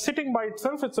 But sitting by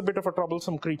itself, it's a bit of a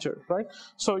troublesome creature, right?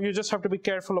 So you just have to be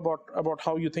careful about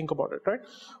how you think about it, right?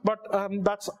 But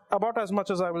that's about as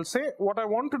much as I will say. What I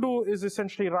want to do is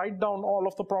essentially write down all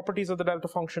of the properties of the delta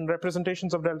function,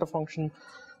 representations of delta function,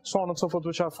 so on and so forth,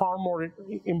 which are far more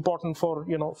important for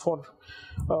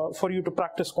you to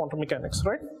practice quantum mechanics,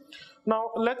 right?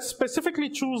 Now let's specifically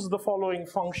choose the following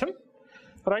function,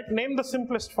 right? Name the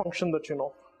simplest function that you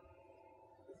know.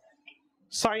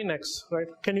 Sin x, right?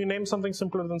 Can you name something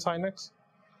simpler than sin x?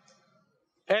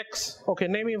 X, okay,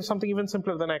 name something even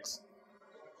simpler than x.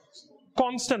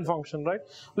 Constant function, right?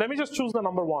 Let me just choose the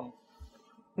number 1,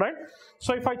 right?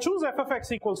 So if I choose f of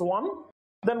x equals 1,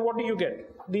 then what do you get?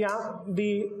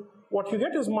 What you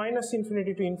get is minus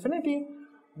infinity to infinity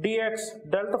dx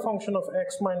delta function of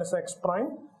x minus x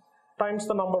prime times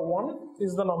the number 1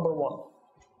 is the number 1,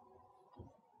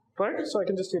 right? So I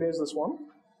can just erase this one,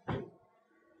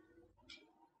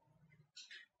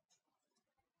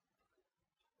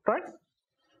 right?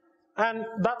 And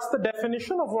that's the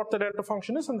definition of what the delta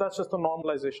function is, and that's just the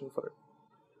normalization for it,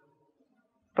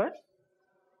 right?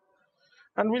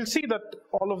 And we'll see that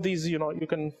all of these, you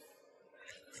can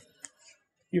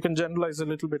generalize a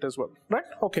little bit as well, right?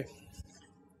 Okay.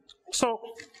 So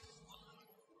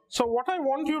what I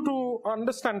want you to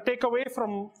understand, take away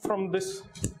from this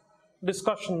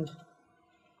discussion,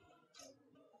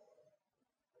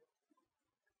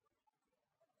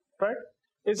 right,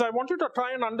 is I want you to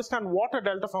try and understand what a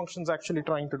delta function is actually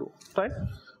trying to do, right?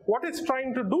 What it's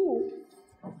trying to do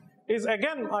is,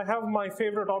 again, I have my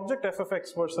favorite object, f of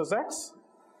x versus x,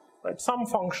 right, some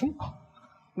function,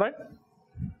 right?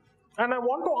 And I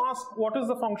want to ask, what is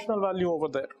the functional value over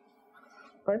there,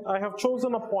 right? I have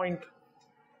chosen a point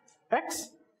x,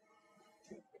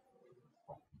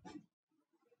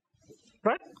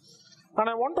 right? And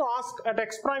I want to ask at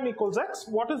x prime equals x,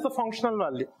 what is the functional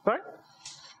value, right?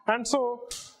 And so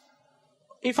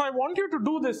if I want you to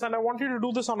do this, and I want you to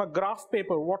do this on a graph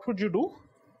paper, what would you do?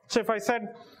 So if I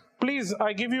said, please,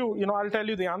 I give you, I'll tell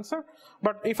you the answer,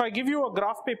 but if I give you a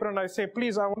graph paper and I say,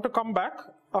 please, I want to come back,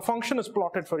 a function is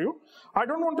plotted for you, I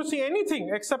don't want to see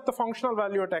anything except the functional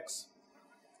value at x.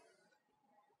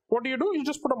 What do? You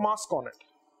just put a mask on it,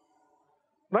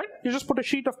 right? You just put a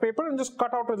sheet of paper and just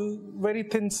cut out a very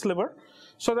thin sliver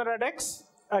so that at x,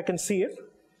 I can see it.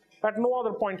 At no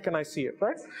other point can I see it,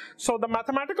 right? So the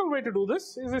mathematical way to do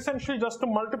this is essentially just to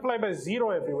multiply by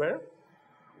 0 everywhere,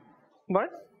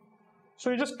 right? So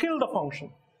you just kill the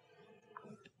function,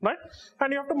 right?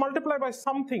 And you have to multiply by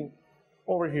something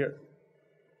over here,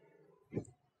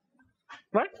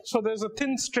 right? So there's a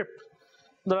thin strip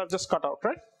that I've just cut out,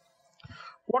 right?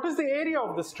 What is the area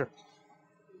of this strip?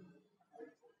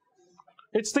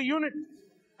 It's the unit,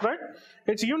 right?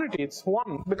 It's unity, it's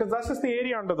 1, because that's just the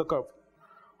area under the curve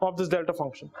of this delta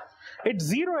function. It's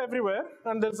 0 everywhere,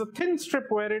 and there's a thin strip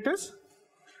where it is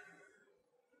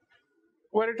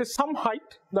some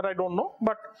height that I don't know,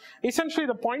 but essentially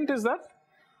the point is that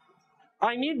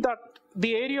I need that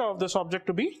the area of this object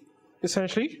to be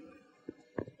essentially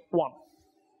 1,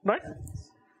 right?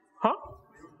 Huh?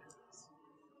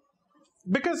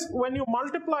 Because when you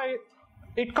multiply,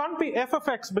 it can't be f of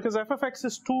x, because f of x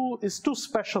is too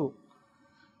special.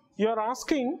 You're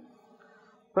asking,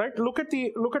 right? Look at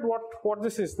what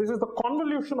this is. This is the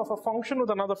convolution of a function with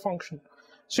another function.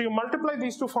 So you multiply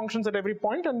these two functions at every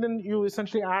point, and then you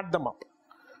essentially add them up.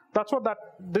 That's what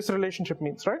this relationship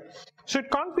means, right? So it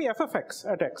can't be f of x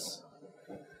at x.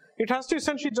 It has to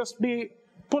essentially just be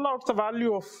pull out the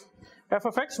value of f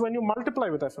of x when you multiply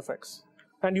with f of x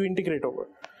and you integrate over.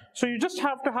 So you just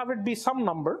have to have it be some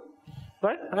number,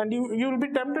 right? And you will be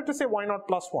tempted to say, why not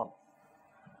plus 1,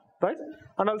 right?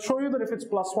 And I'll show you that if it's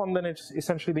plus 1, then it's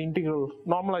essentially the integral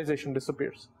normalization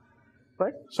disappears,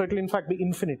 right? So it will in fact be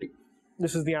infinity.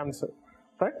 This is the answer,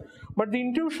 right? But the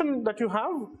intuition that you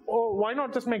have, oh, why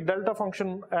not just make delta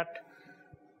function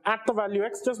at the value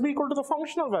x just be equal to the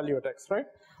functional value at x, right?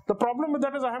 The problem with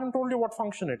that is I haven't told you what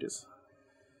function it is.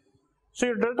 So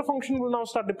your delta function will now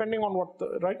start depending on what,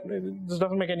 right? This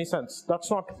doesn't make any sense. That's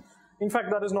not, in fact,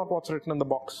 that is not what's written in the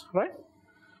box, right?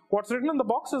 What's written in the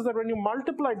box is that when you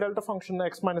multiply delta function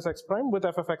x minus x prime with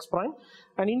f of x prime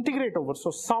and integrate over,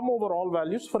 so sum over all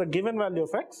values for a given value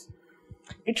of x,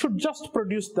 it should just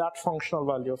produce that functional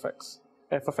value of x,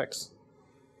 f of x,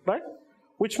 right?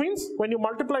 Which means when you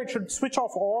multiply, it should switch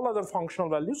off all other functional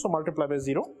values, so multiply by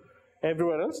 0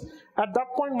 everywhere else. At that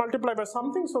point, multiply by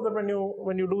something so that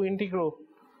when you do integral,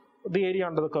 the area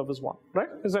under the curve is 1, right?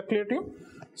 Is that clear to you?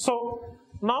 So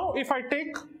now if I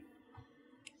take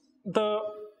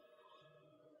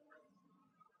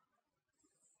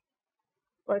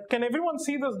right, can everyone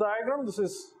see this diagram?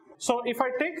 So if I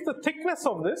take the thickness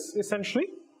of this essentially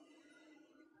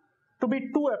to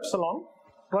be 2 epsilon,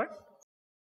 right?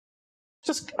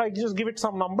 I just give it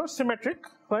some number, symmetric,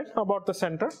 right, about the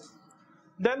center.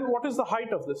 Then what is the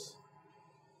height of this?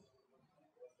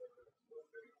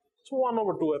 It's 1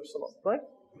 over 2 epsilon, right?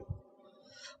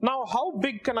 Now how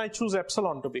big can I choose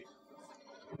epsilon to be?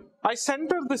 I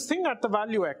center this thing at the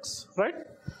value x, right?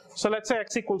 So let's say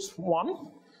x equals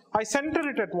 1. I center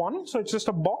it at 1, so it's just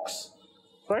a box,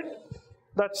 right?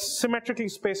 That's symmetrically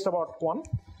spaced about 1.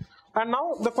 And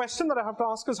now the question that I have to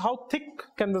ask is, how thick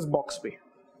can this box be?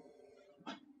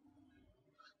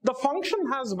 The function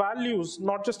has values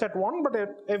not just at 1, but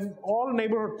at all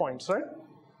neighborhood points, right?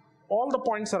 All the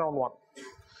points around 1.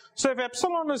 So if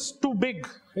epsilon is too big,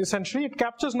 essentially, it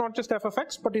captures not just f of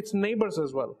x, but its neighbors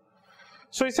as well.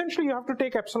 So essentially, you have to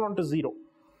take epsilon to 0,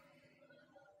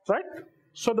 right?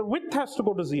 So the width has to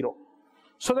go to 0,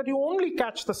 so that you only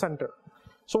catch the center.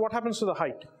 So what happens to the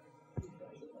height?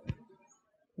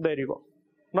 There you go,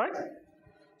 right?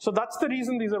 So that's the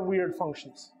reason these are weird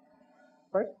functions,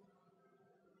 right?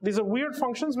 These are weird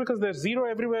functions because there's 0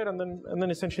 everywhere and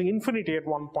then essentially infinity at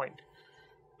one point,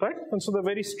 right? And so they're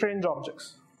very strange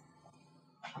objects.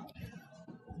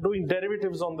 Doing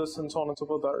derivatives on this and so on and so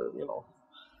forth are,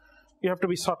 you have to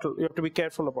be subtle, you have to be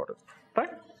careful about it,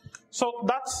 right? So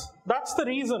that's the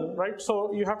reason, right?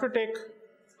 So you have to take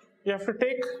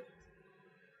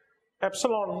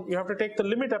epsilon, you have to take the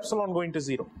limit epsilon going to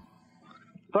 0,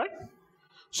 right?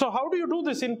 So how do you do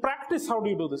this? In practice, how do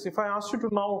you do this? If I ask you to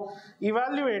now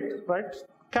evaluate, right,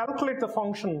 calculate the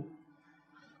functional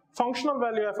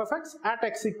value f of x at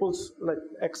x equals like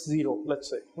x0, let's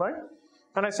say, right?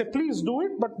 And I say, please do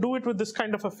it, but do it with this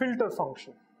kind of a filter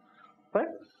function, right?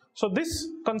 So this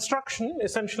construction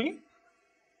essentially,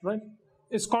 right,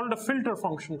 is called a filter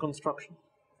function construction.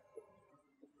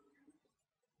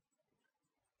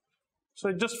 So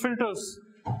it just filters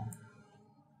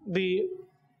the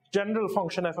general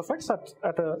function f of x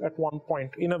at one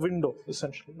point in a window,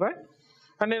 essentially, right?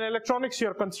 And in electronics,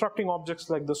 you're constructing objects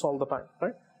like this all the time,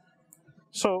 right?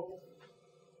 So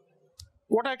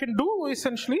what I can do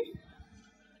essentially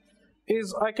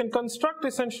is I can construct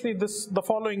essentially the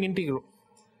following integral.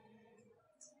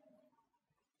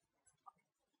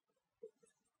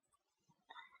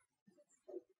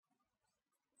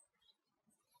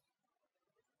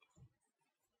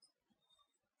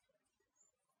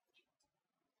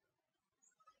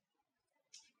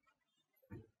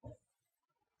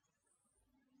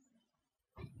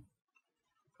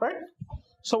 right?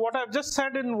 So what I've just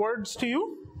said in words to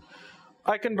you,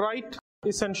 I can write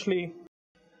essentially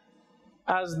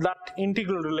as that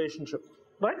integral relationship,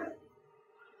 right?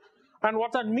 And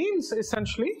what that means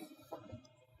essentially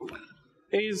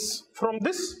is from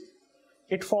this,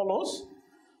 it follows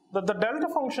that the delta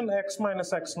function x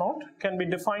minus x naught can be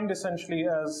defined essentially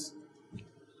as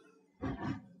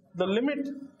the limit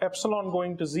epsilon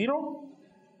going to 0,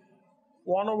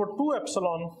 1 over 2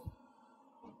 epsilon,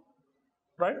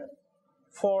 right,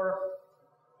 for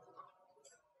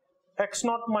x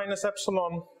naught minus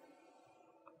epsilon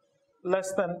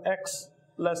less than x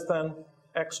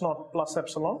naught plus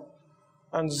epsilon,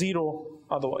 and 0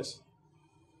 otherwise,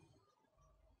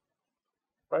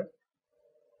 right?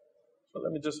 So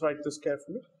let me just write this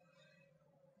carefully.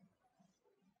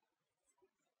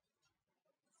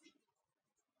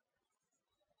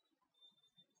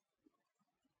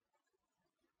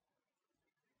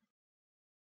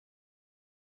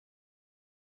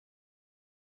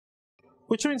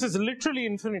 Which means it's literally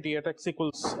infinity at x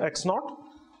equals x naught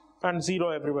and 0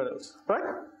 everywhere else, right?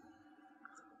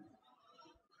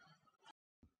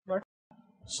 Right.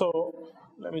 So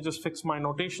let me just fix my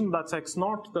notation. That's x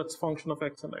naught, that's function of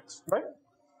x and x, right?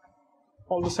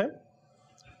 All the same.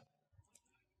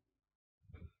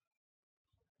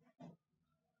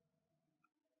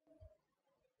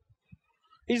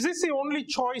 Is this the only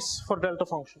choice for delta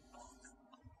function?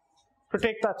 To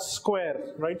take that square,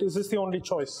 right? Is this the only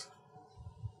choice?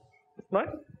 Right?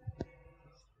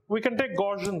 We can take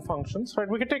Gaussian functions, right?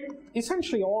 We can take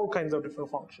essentially all kinds of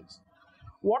different functions.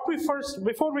 What we first,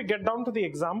 before we get down to the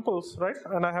examples, right?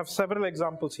 And I have several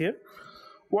examples here.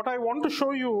 What I want to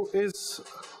show you is,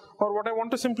 or what I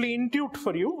want to simply intuit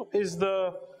for you is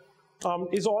the,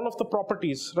 is all of the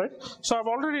properties, right? So I've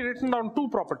already written down 2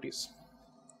 properties.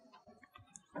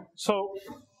 So,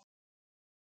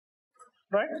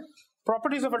 right?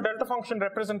 Properties of a delta function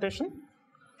representation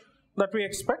that we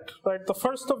expect, right? The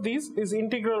first of these is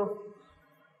integral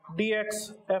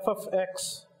dx f of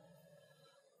x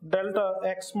delta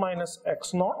x minus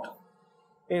x naught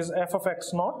is f of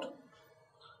x naught.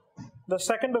 The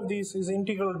second of these is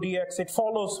integral dx, it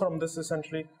follows from this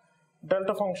essentially,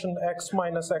 delta function x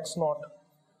minus x naught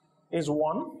is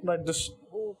 1, right? This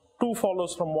 2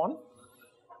 follows from 1.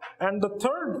 And the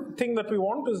third thing that we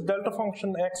want is delta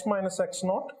function x minus x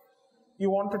naught. You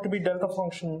want it to be delta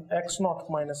function x naught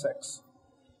minus x,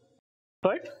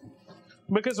 right?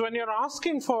 Because when you're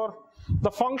asking for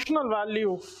the functional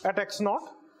value at x naught,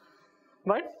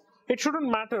 right, it shouldn't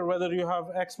matter whether you have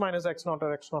x minus x naught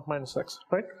or x naught minus x,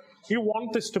 right? You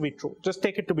want this to be true, just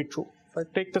take it to be true, right?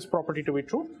 Take this property to be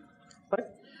true, right?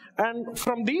 And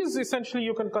from these, essentially,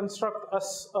 you can construct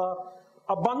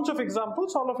a bunch of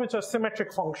examples, all of which are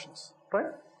symmetric functions, right?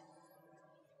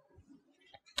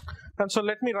 And so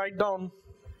let me write down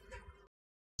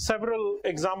several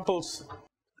examples.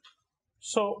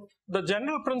 So the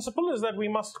general principle is that we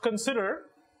must consider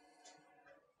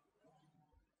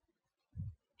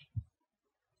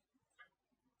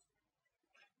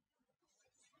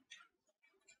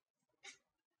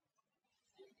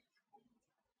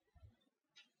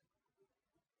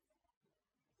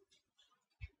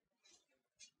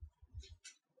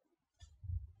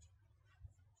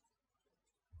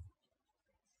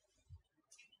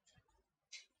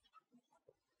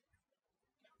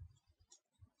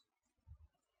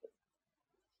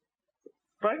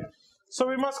right? So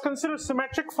we must consider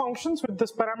symmetric functions with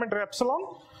this parameter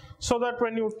epsilon, so that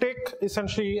when you take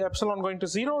essentially epsilon going to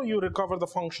 0, you recover the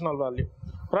functional value,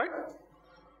 right?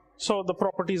 So the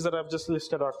properties that I've just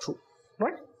listed are true,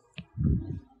 right?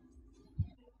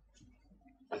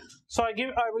 So I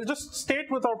will just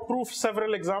state without proof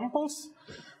several examples.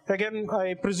 Again,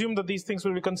 I presume that these things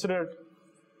will be considered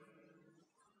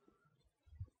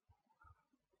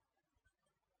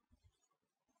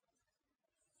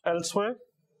elsewhere.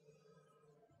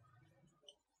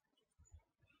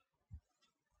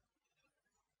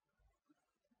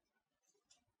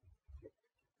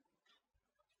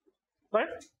 Right?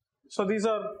 So these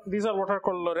are what are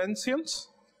called Lorentzians,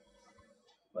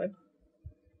 right?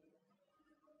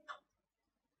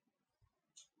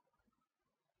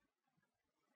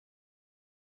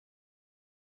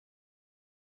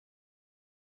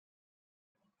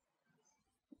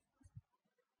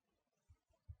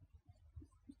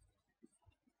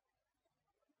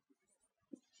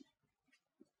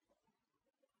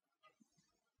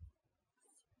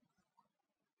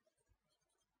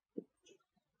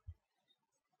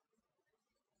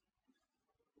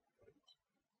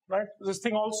 Right? This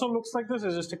thing also looks like this.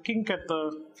 It's just a kink at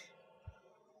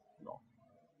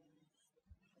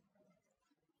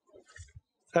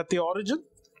the origin.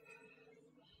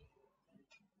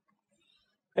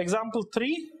 Example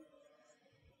 3.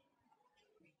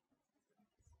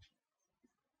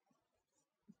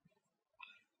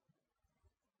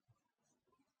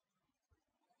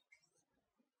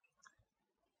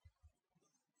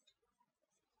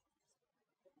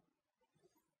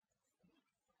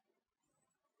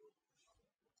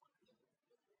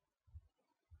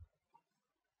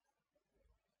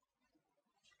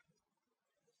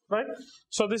 Right?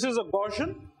 So this is a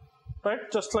Gaussian, right?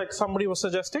 Just like somebody was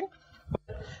suggesting.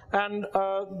 And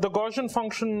the Gaussian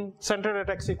function centered at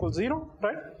x equals 0,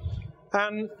 right?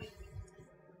 And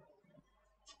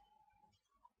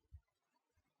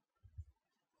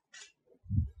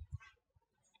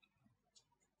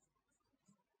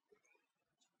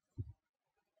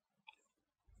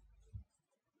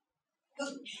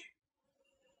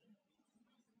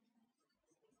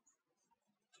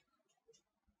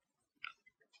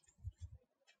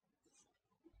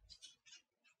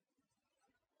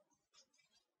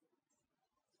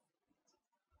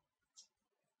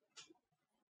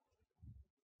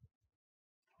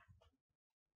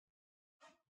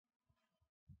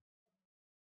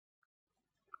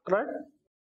right?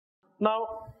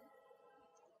 Now,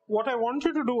 what I want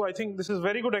you to do, I think this is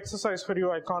very good exercise for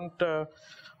you. I can't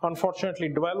unfortunately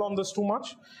dwell on this too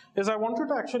much, is I want you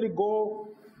to actually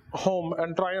go home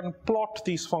and try and plot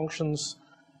these functions,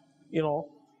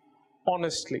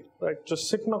 honestly, right? Just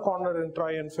sit in a corner and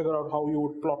try and figure out how you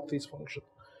would plot these functions,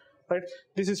 right?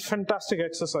 This is fantastic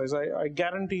exercise. I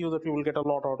guarantee you that you will get a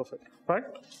lot out of it, right?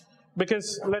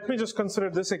 Because let me just consider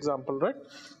this example, right?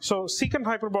 So secant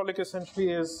hyperbolic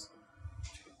essentially is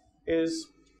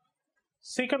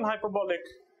secant hyperbolic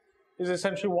is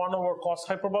essentially 1 over cos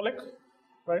hyperbolic,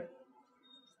 right?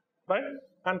 Right?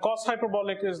 And cos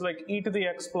hyperbolic is like e to the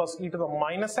x plus e to the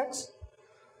minus x.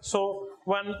 So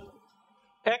when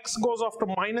x goes off to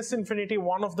minus infinity,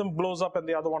 one of them blows up and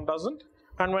the other one doesn't.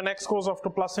 And when x goes off to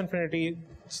plus infinity,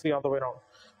 it's the other way around,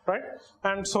 right?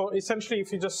 And so essentially,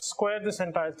 if you just square this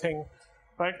entire thing,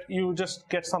 right, you just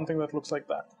get something that looks like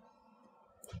that,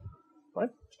 right?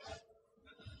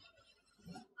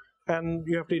 And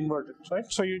you have to invert it, right?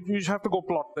 So you have to go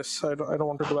plot this. I don't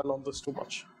want to dwell on this too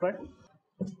much, right?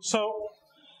 So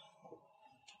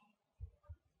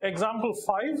example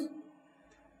 5.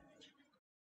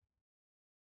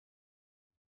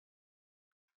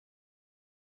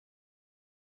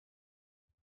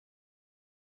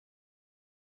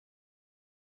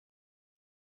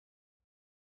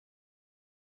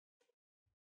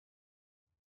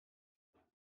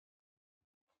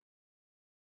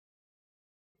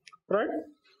 Right?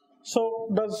 So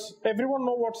does everyone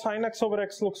know what sin x over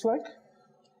x looks like?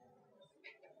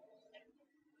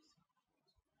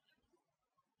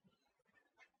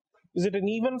 Is it an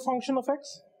even function of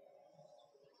x?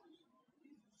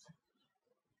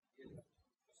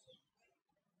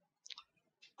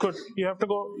 Good. You have to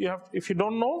go, if you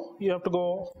don't know, you have to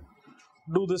go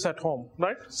do this at home,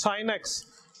 right? Sin x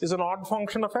is an odd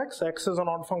function of x is an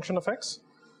odd function of x.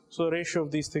 So the ratio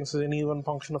of these things is an even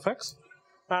function of x.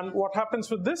 And what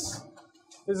happens with this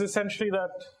is essentially that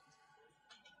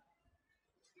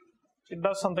it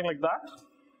does something like that,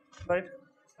 right?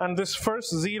 And this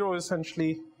first 0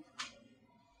 essentially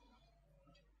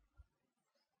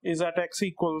is at x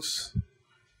equals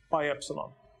pi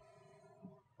epsilon,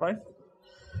 right?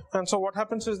 And so what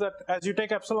happens is that as you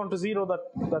take epsilon to 0,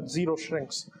 that 0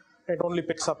 shrinks. It only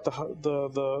picks up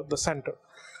the center,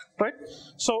 right?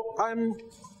 So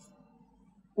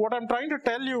what I'm trying to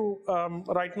tell you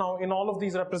right now in all of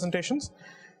these representations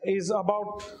is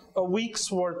about a week's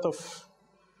worth of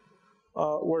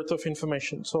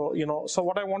information. So so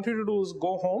what I want you to do is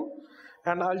go home,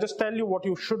 and I'll just tell you what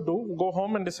you should do. Go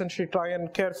home and essentially try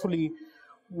and carefully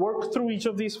work through each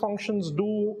of these functions,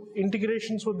 do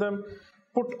integrations with them,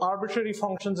 put arbitrary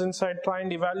functions inside, try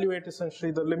and evaluate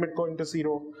essentially the limit going to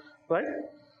 0, right?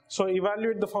 So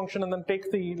evaluate the function and then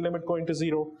take the limit going to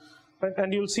 0, right?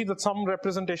 And you'll see that some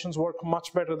representations work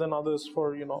much better than others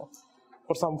for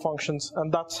for some functions,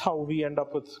 and that's how we end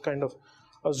up with kind of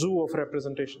a zoo of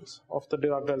representations of the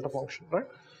Dirac delta function, right?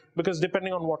 Because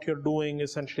depending on what you're doing,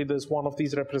 essentially there's one of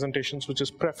these representations which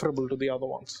is preferable to the other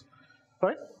ones,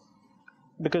 right?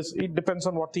 Because it depends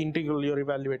on what the integral you're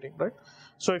evaluating, right?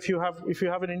 So if you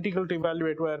have an integral to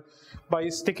evaluate where by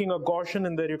sticking a Gaussian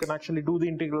in there you can actually do the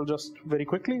integral just very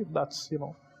quickly, that's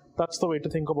that's the way to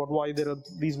think about why there are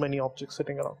these many objects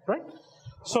sitting around, right?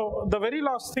 So the very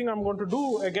last thing I'm going to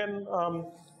do, again,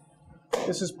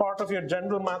 this is part of your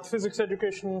general math physics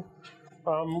education,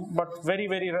 but very,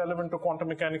 very relevant to quantum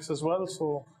mechanics as well.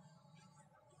 So,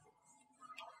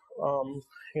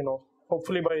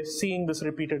 hopefully by seeing this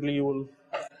repeatedly, you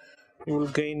will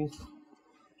gain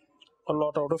a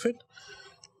lot out of it.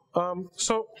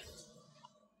 So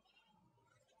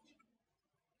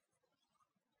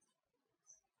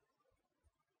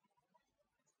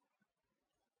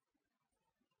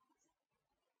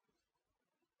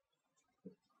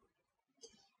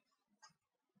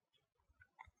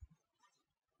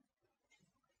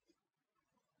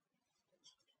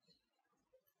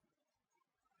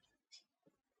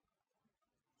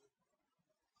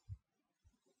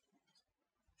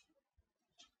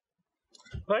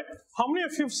right, how many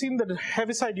of you have seen the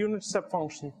Heaviside unit step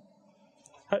function?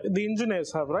 The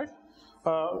engineers have, right?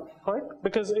 Right,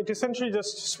 because it essentially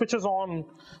just switches on.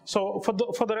 So for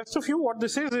the rest of you, what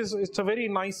this is it's a very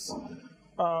nice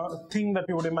thing that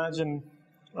you would imagine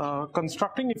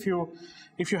constructing. If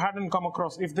you hadn't come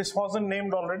across, if this wasn't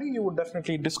named already, you would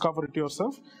definitely discover it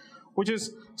yourself. Which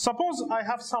is, suppose I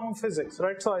have some physics,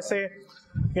 right? So I say,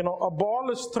 a ball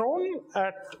is thrown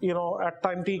at at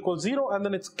time t equals 0, and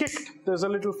then it's kicked. There's a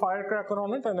little firecracker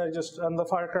on it, and the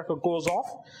firecracker goes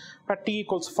off at t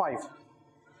equals 5.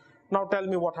 Now tell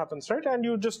me what happens, right? And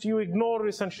you ignore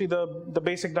essentially the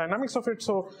basic dynamics of it.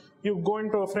 So you go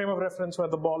into a frame of reference where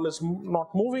the ball is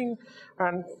not moving,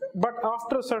 but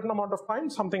after a certain amount of time,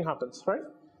 something happens, right?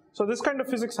 So this kind of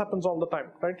physics happens all the time,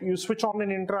 right? You switch on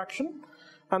an interaction,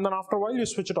 and then after a while you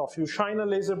switch it off. You shine a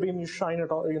laser beam, you shine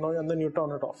it off, and then you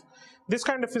turn it off. This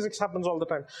kind of physics happens all the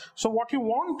time. So what you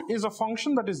want is a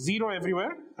function that is 0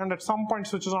 everywhere, and at some point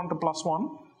switches on to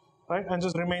 +1, right, and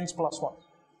just remains +1.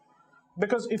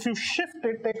 Because if you shift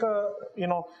it, take a,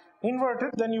 invert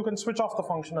it, then you can switch off the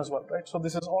function as well, right? So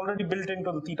this is already built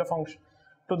into the theta function,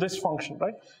 to this function,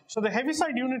 right? So the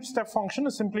Heaviside unit step function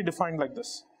is simply defined like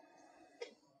this,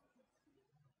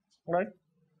 right?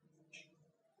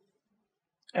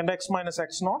 And x minus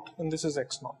x naught, and this is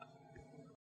x naught,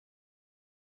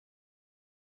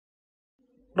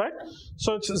 right?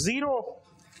 So it's 0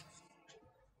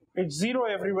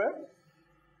 everywhere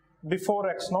before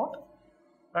x naught,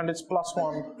 and it's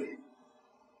 +1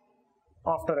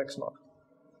 after x naught.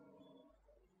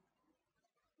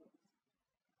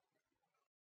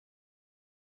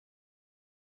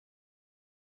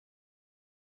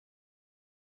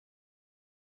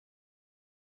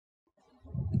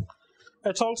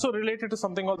 It's also related to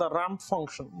something called the ramp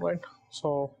function, right?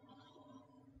 So,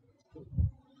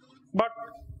 but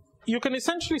you can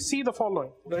essentially see the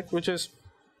following, right? Which is,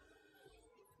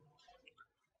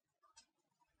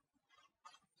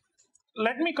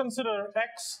 let me consider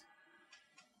x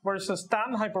versus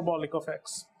tan hyperbolic of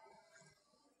x,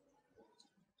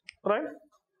 right?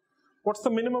 What's the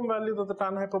minimum value that the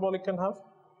tan hyperbolic can have?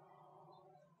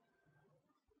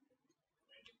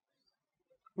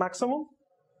 Maximum?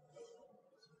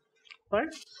 Right?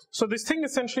 So this thing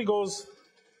essentially goes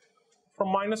from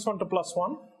 -1 to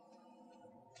 +1.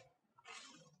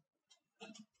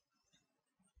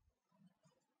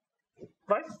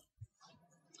 Right?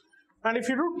 And if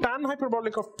you do tan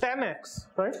hyperbolic of 10x,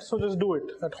 right? So just do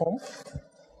it at home.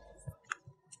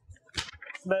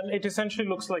 Then it essentially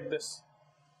looks like this.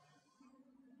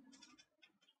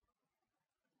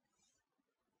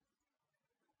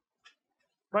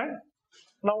 Right?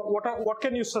 Now what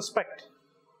can you suspect?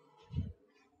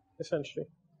 Essentially,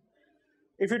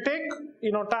 if you take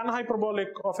tan hyperbolic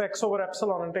of x over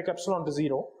epsilon and take epsilon to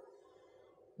 0,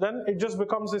 then it just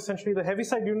becomes essentially the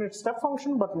Heaviside unit step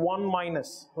function, but 1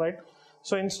 minus, right?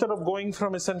 So instead of going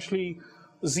from essentially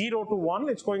 0 to 1,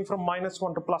 it's going from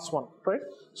 -1 to +1, right?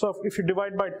 So if you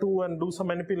divide by 2 and do some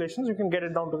manipulations, you can get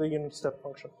it down to the unit step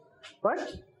function,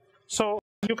 right? So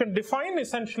you can define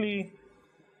essentially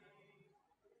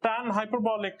tan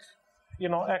hyperbolic,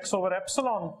 x over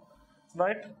epsilon,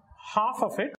 right? Half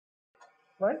of it,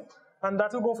 right? And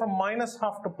that will go from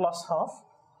 -half to +half,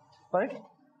 right?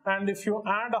 And if you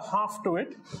add a half to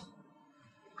it,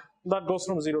 that goes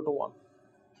from 0 to 1,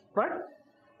 right?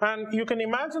 And you can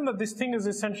imagine that this thing is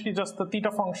essentially just the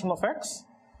theta function of x,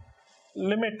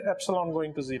 limit epsilon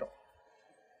going to 0,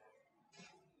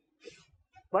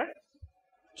 right?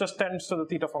 Just tends to the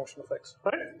theta function of x,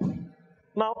 right?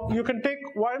 Now you can take,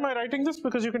 why am I writing this?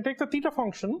 Because you can take the theta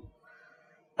function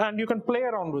and you can play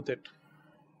around with it,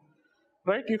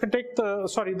 right? You can take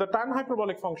the tan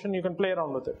hyperbolic function, you can play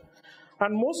around with it.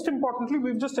 And most importantly,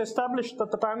 we've just established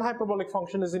that the tan hyperbolic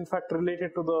function is in fact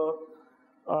related to the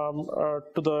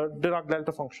Dirac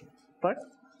delta function, right?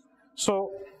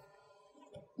 So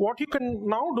what you can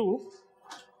now do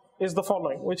is the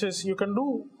following, which is you can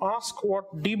ask what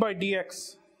d by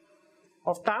dx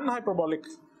of tan hyperbolic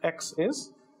x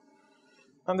is,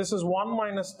 and this is 1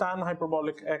 minus tan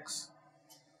hyperbolic x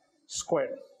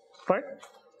squared, right?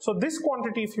 So this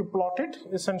quantity, if you plot it,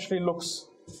 essentially looks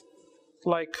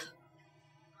like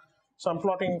So I'm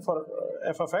plotting for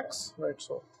f of x, right?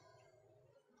 So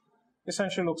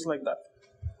essentially looks like that.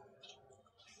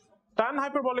 Tan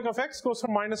hyperbolic of x goes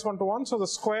from -1 to 1, so the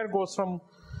square goes from,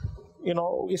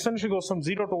 essentially goes from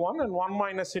 0 to 1, and 1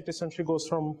 minus it essentially goes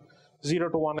from 0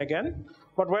 to 1 again.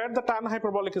 But where the tan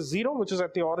hyperbolic is 0, which is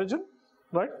at the origin,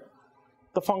 right,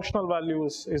 the functional value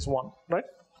is 1, right?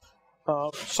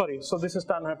 So this is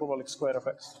tan hyperbolic square of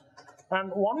x.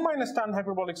 And 1 minus tan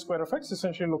hyperbolic square of x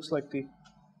essentially looks like the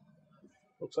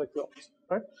opposite,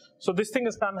 right? So this thing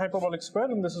is tan hyperbolic square,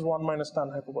 and this is 1 minus tan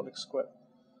hyperbolic square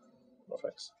of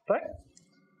x, right?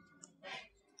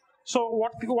 So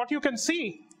what you can see,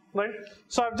 right?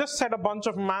 So I've just said a bunch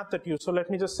of math at you, so let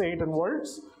me just say it in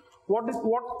words. What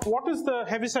does the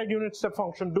Heaviside unit step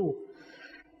function do?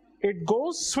 It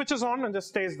goes, switches on, and just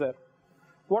stays there.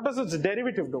 What does its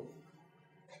derivative do?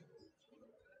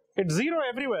 It's 0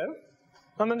 everywhere,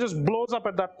 and then just blows up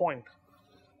at that point.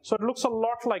 So it looks a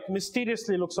lot like,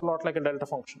 mysteriously looks a lot like a delta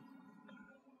function,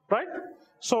 right?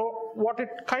 So what it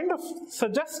kind of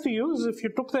suggests to you is if you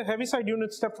took the Heaviside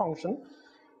unit step function,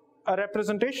 a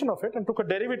representation of it, and took a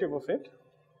derivative of it,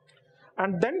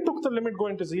 and then took the limit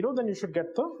going to 0, then you should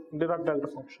get the Dirac delta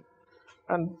function.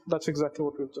 And that's exactly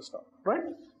what we've just done, right?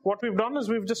 What we've done is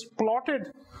we've just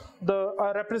plotted the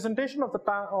representation of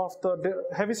the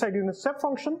Heaviside unit step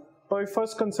function by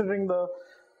first considering the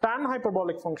tan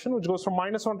hyperbolic function, which goes from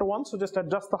 -1 to 1, so just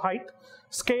adjust the height,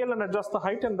 scale and adjust the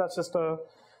height, and that's just a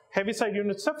Heaviside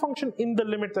unit step function in the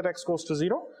limit that x goes to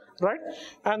 0, right?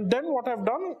 And then what I've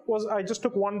done was I just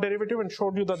took one derivative and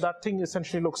showed you that that thing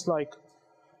essentially looks like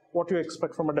what you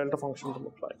expect from a delta function to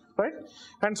look like, right?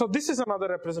 And so this is another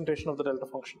representation of the delta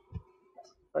function,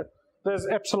 right? There's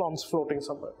epsilons floating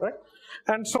somewhere, right?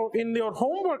 And so in your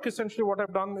homework, essentially what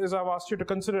I've done is I've asked you to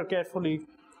consider carefully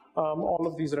all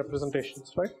of these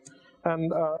representations, right?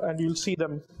 And you'll see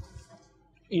them,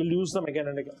 you'll use them again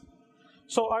and again.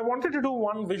 So I wanted to do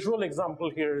one visual example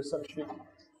here, essentially,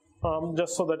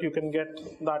 just so that you can get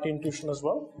that intuition as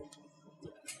well.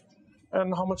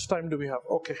 And how much time do we have?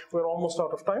 Okay, we're almost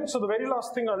out of time. So the very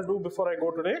last thing I'll do before I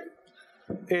go today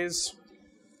is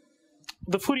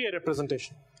the Fourier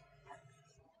representation.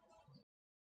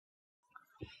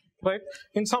 Right?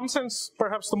 In some sense,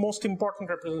 perhaps the most important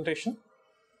representation.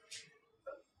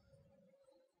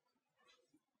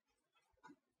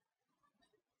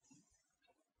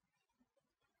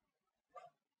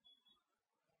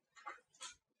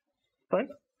 Right?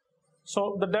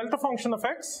 So the delta function of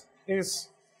x is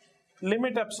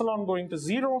limit epsilon going to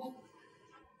 0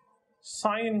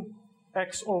 sine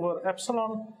x over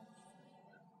epsilon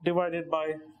divided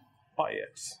by pi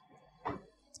x,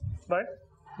 right?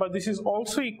 But this is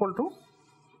also equal to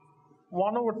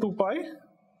 1 over 2 pi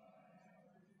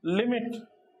limit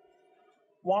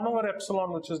 1 over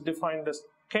epsilon, which is defined as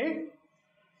k,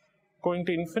 going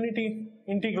to infinity,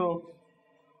 integral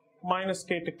minus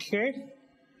k to k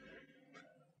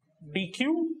dq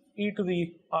e to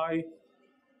the I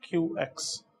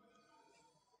qx,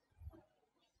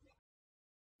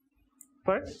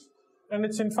 right? And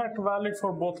it's in fact valid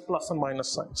for both plus and minus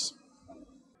signs.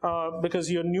 Because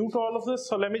you're new to all of this,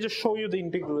 so let me just show you the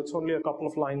integral. It's only a couple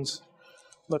of lines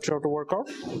that you have to work out.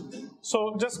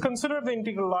 So just consider the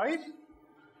integral I,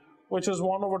 which is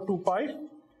 1 over 2 pi,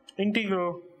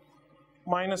 integral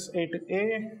minus a to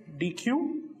a dq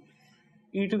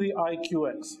e to the I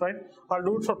qx, right? I'll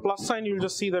do it for plus sign, you'll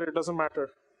just see that it doesn't matter.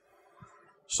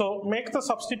 So make the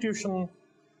substitution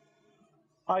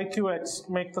I qx,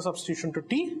 make the substitution to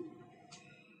t.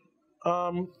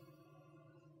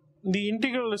 The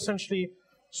integral essentially,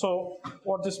 so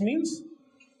what this means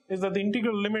is that the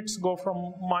integral limits go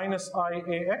from minus I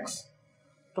ax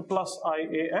to plus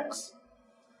I ax,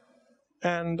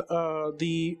 and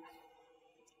the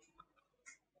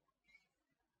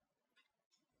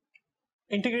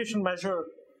integration measure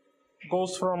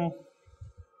goes from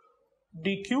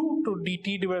dq to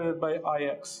dt divided by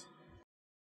ix,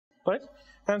 right?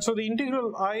 And so the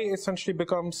integral I essentially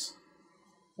becomes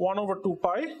 1 over 2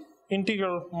 pi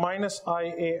integral minus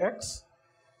iax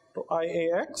to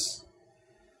iax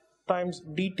times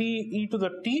dt e to the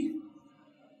t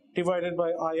divided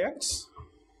by ix,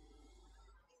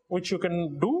 which you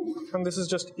can do, and this is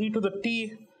just e to the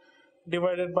t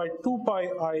divided by 2 pi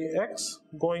ix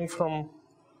going from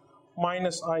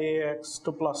minus iax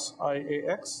to plus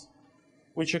iax,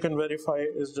 which you can verify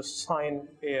is just sine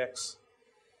ax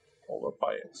over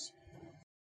pi x,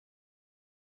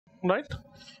 right?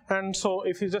 And so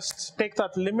if you just take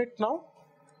that limit now,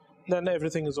 then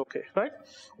everything is okay, right?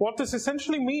 What this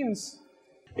essentially means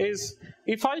is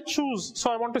if I choose, so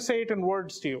I want to say it in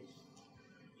words to you,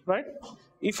 right?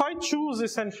 If I choose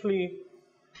essentially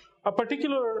a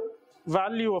particular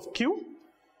value of q,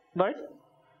 right?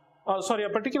 Sorry, a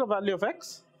particular value of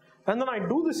x, and then I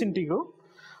do this integral,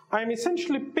 I'm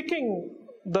essentially picking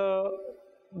the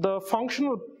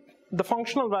functional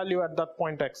value at that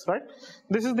point x, right?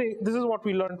 This is what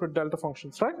we learned with delta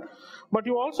functions, right? But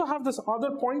you also have this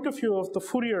other point of view of the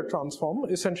Fourier transform,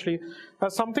 essentially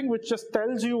as something which just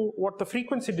tells you what the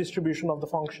frequency distribution of the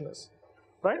function is,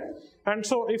 right? And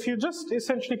so if you just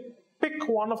essentially pick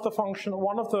one of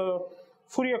the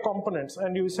Fourier components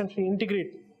and you essentially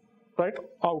integrate, right,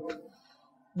 out,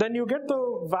 then you get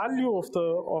the value of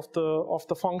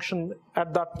the function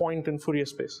at that point in Fourier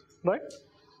space, right?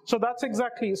 So that's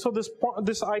exactly, so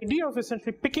this idea of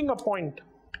essentially picking a point,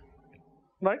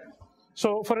 right?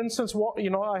 So for instance,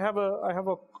 I have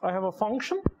a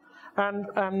function,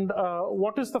 and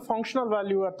what is the functional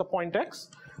value at the point x?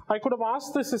 I could have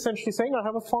asked this essentially saying I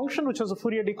have a function which has a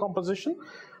Fourier decomposition.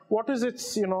 What is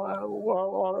its,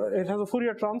 or it has a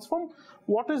Fourier transform.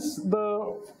 What is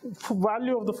the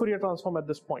value of the Fourier transform at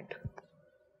this point,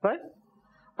 right?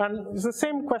 And it's the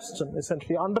same question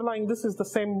essentially. Underlying this is the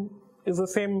same.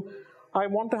 I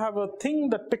want to have a thing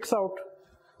that picks out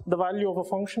the value of a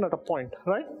function at a point,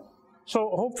 right?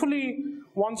 So hopefully,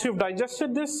 once you've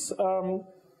digested this,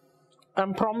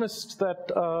 I'm promised that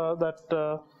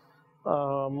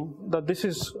that this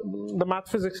is the math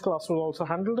physics class will also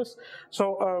handle this.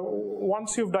 So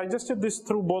once you've digested this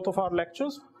through both of our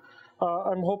lectures,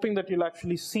 I'm hoping that you'll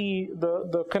actually see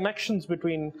the connections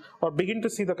between, or begin to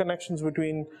see the connections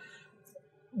between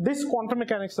this quantum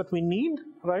mechanics that we need,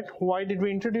 right? Why did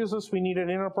we introduce this? We needed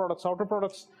inner products, outer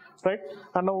products, right?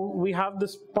 And now we have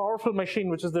this powerful machine,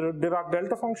 which is the Dirac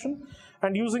delta function,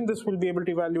 and using this we'll be able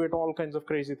to evaluate all kinds of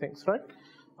crazy things, right?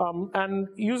 And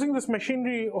using this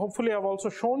machinery, hopefully I've also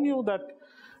shown you that,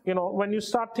 when you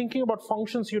start thinking about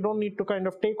functions, you don't need to kind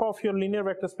of take off your linear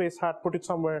vector space hat, put it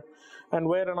somewhere, and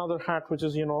wear another hat, which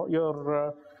is,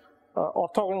 your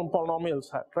orthogonal polynomials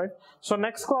hat, right? So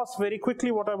next class, very quickly,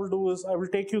 what I will do is I will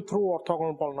take you through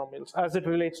orthogonal polynomials as it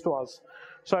relates to us.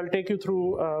 So I'll take you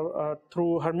through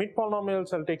Hermite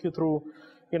polynomials. I'll take you through,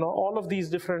 all of these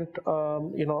different,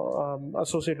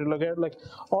 associated like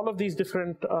all of these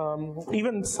different,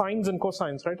 even sines and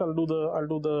cosines, right? I'll do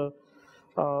the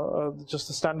just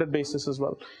the standard basis as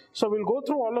well. So we'll go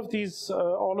through all of these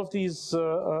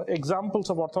examples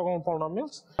of orthogonal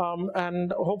polynomials,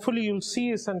 and hopefully you'll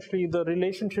see essentially the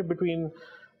relationship between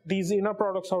these inner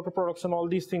products, outer products, and all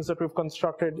these things that we've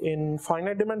constructed in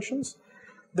finite dimensions,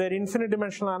 their infinite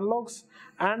dimensional analogs,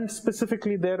 and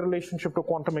specifically their relationship to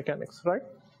quantum mechanics, right?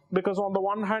 Because on the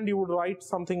one hand, you would write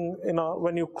something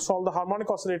when you solve the harmonic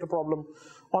oscillator problem,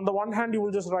 on the one hand, you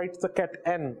will just write the ket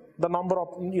n, the number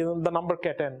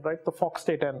ket n, right? The Fock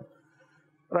state n,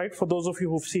 right? For those of you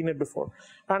who've seen it before.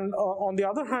 And on the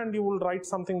other hand, you will write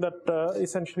something that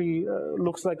essentially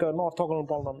looks like an orthogonal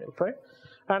polynomial, right?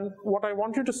 And what I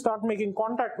want you to start making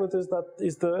contact with is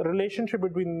the relationship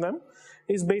between them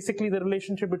is basically the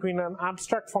relationship between an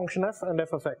abstract function f and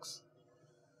f of x,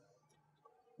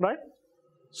 right?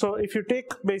 So if you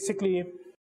take basically,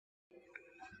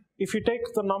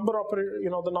 the number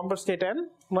the number state n,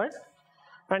 right,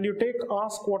 and you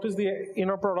ask what is the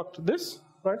inner product of this,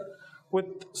 right,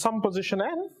 with some position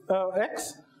n,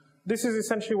 x, this is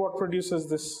essentially what produces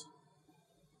this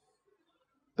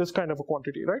kind of a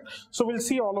quantity, right? So we'll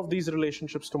see all of these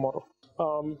relationships tomorrow.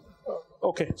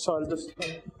 Okay, so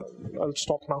I'll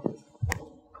stop now.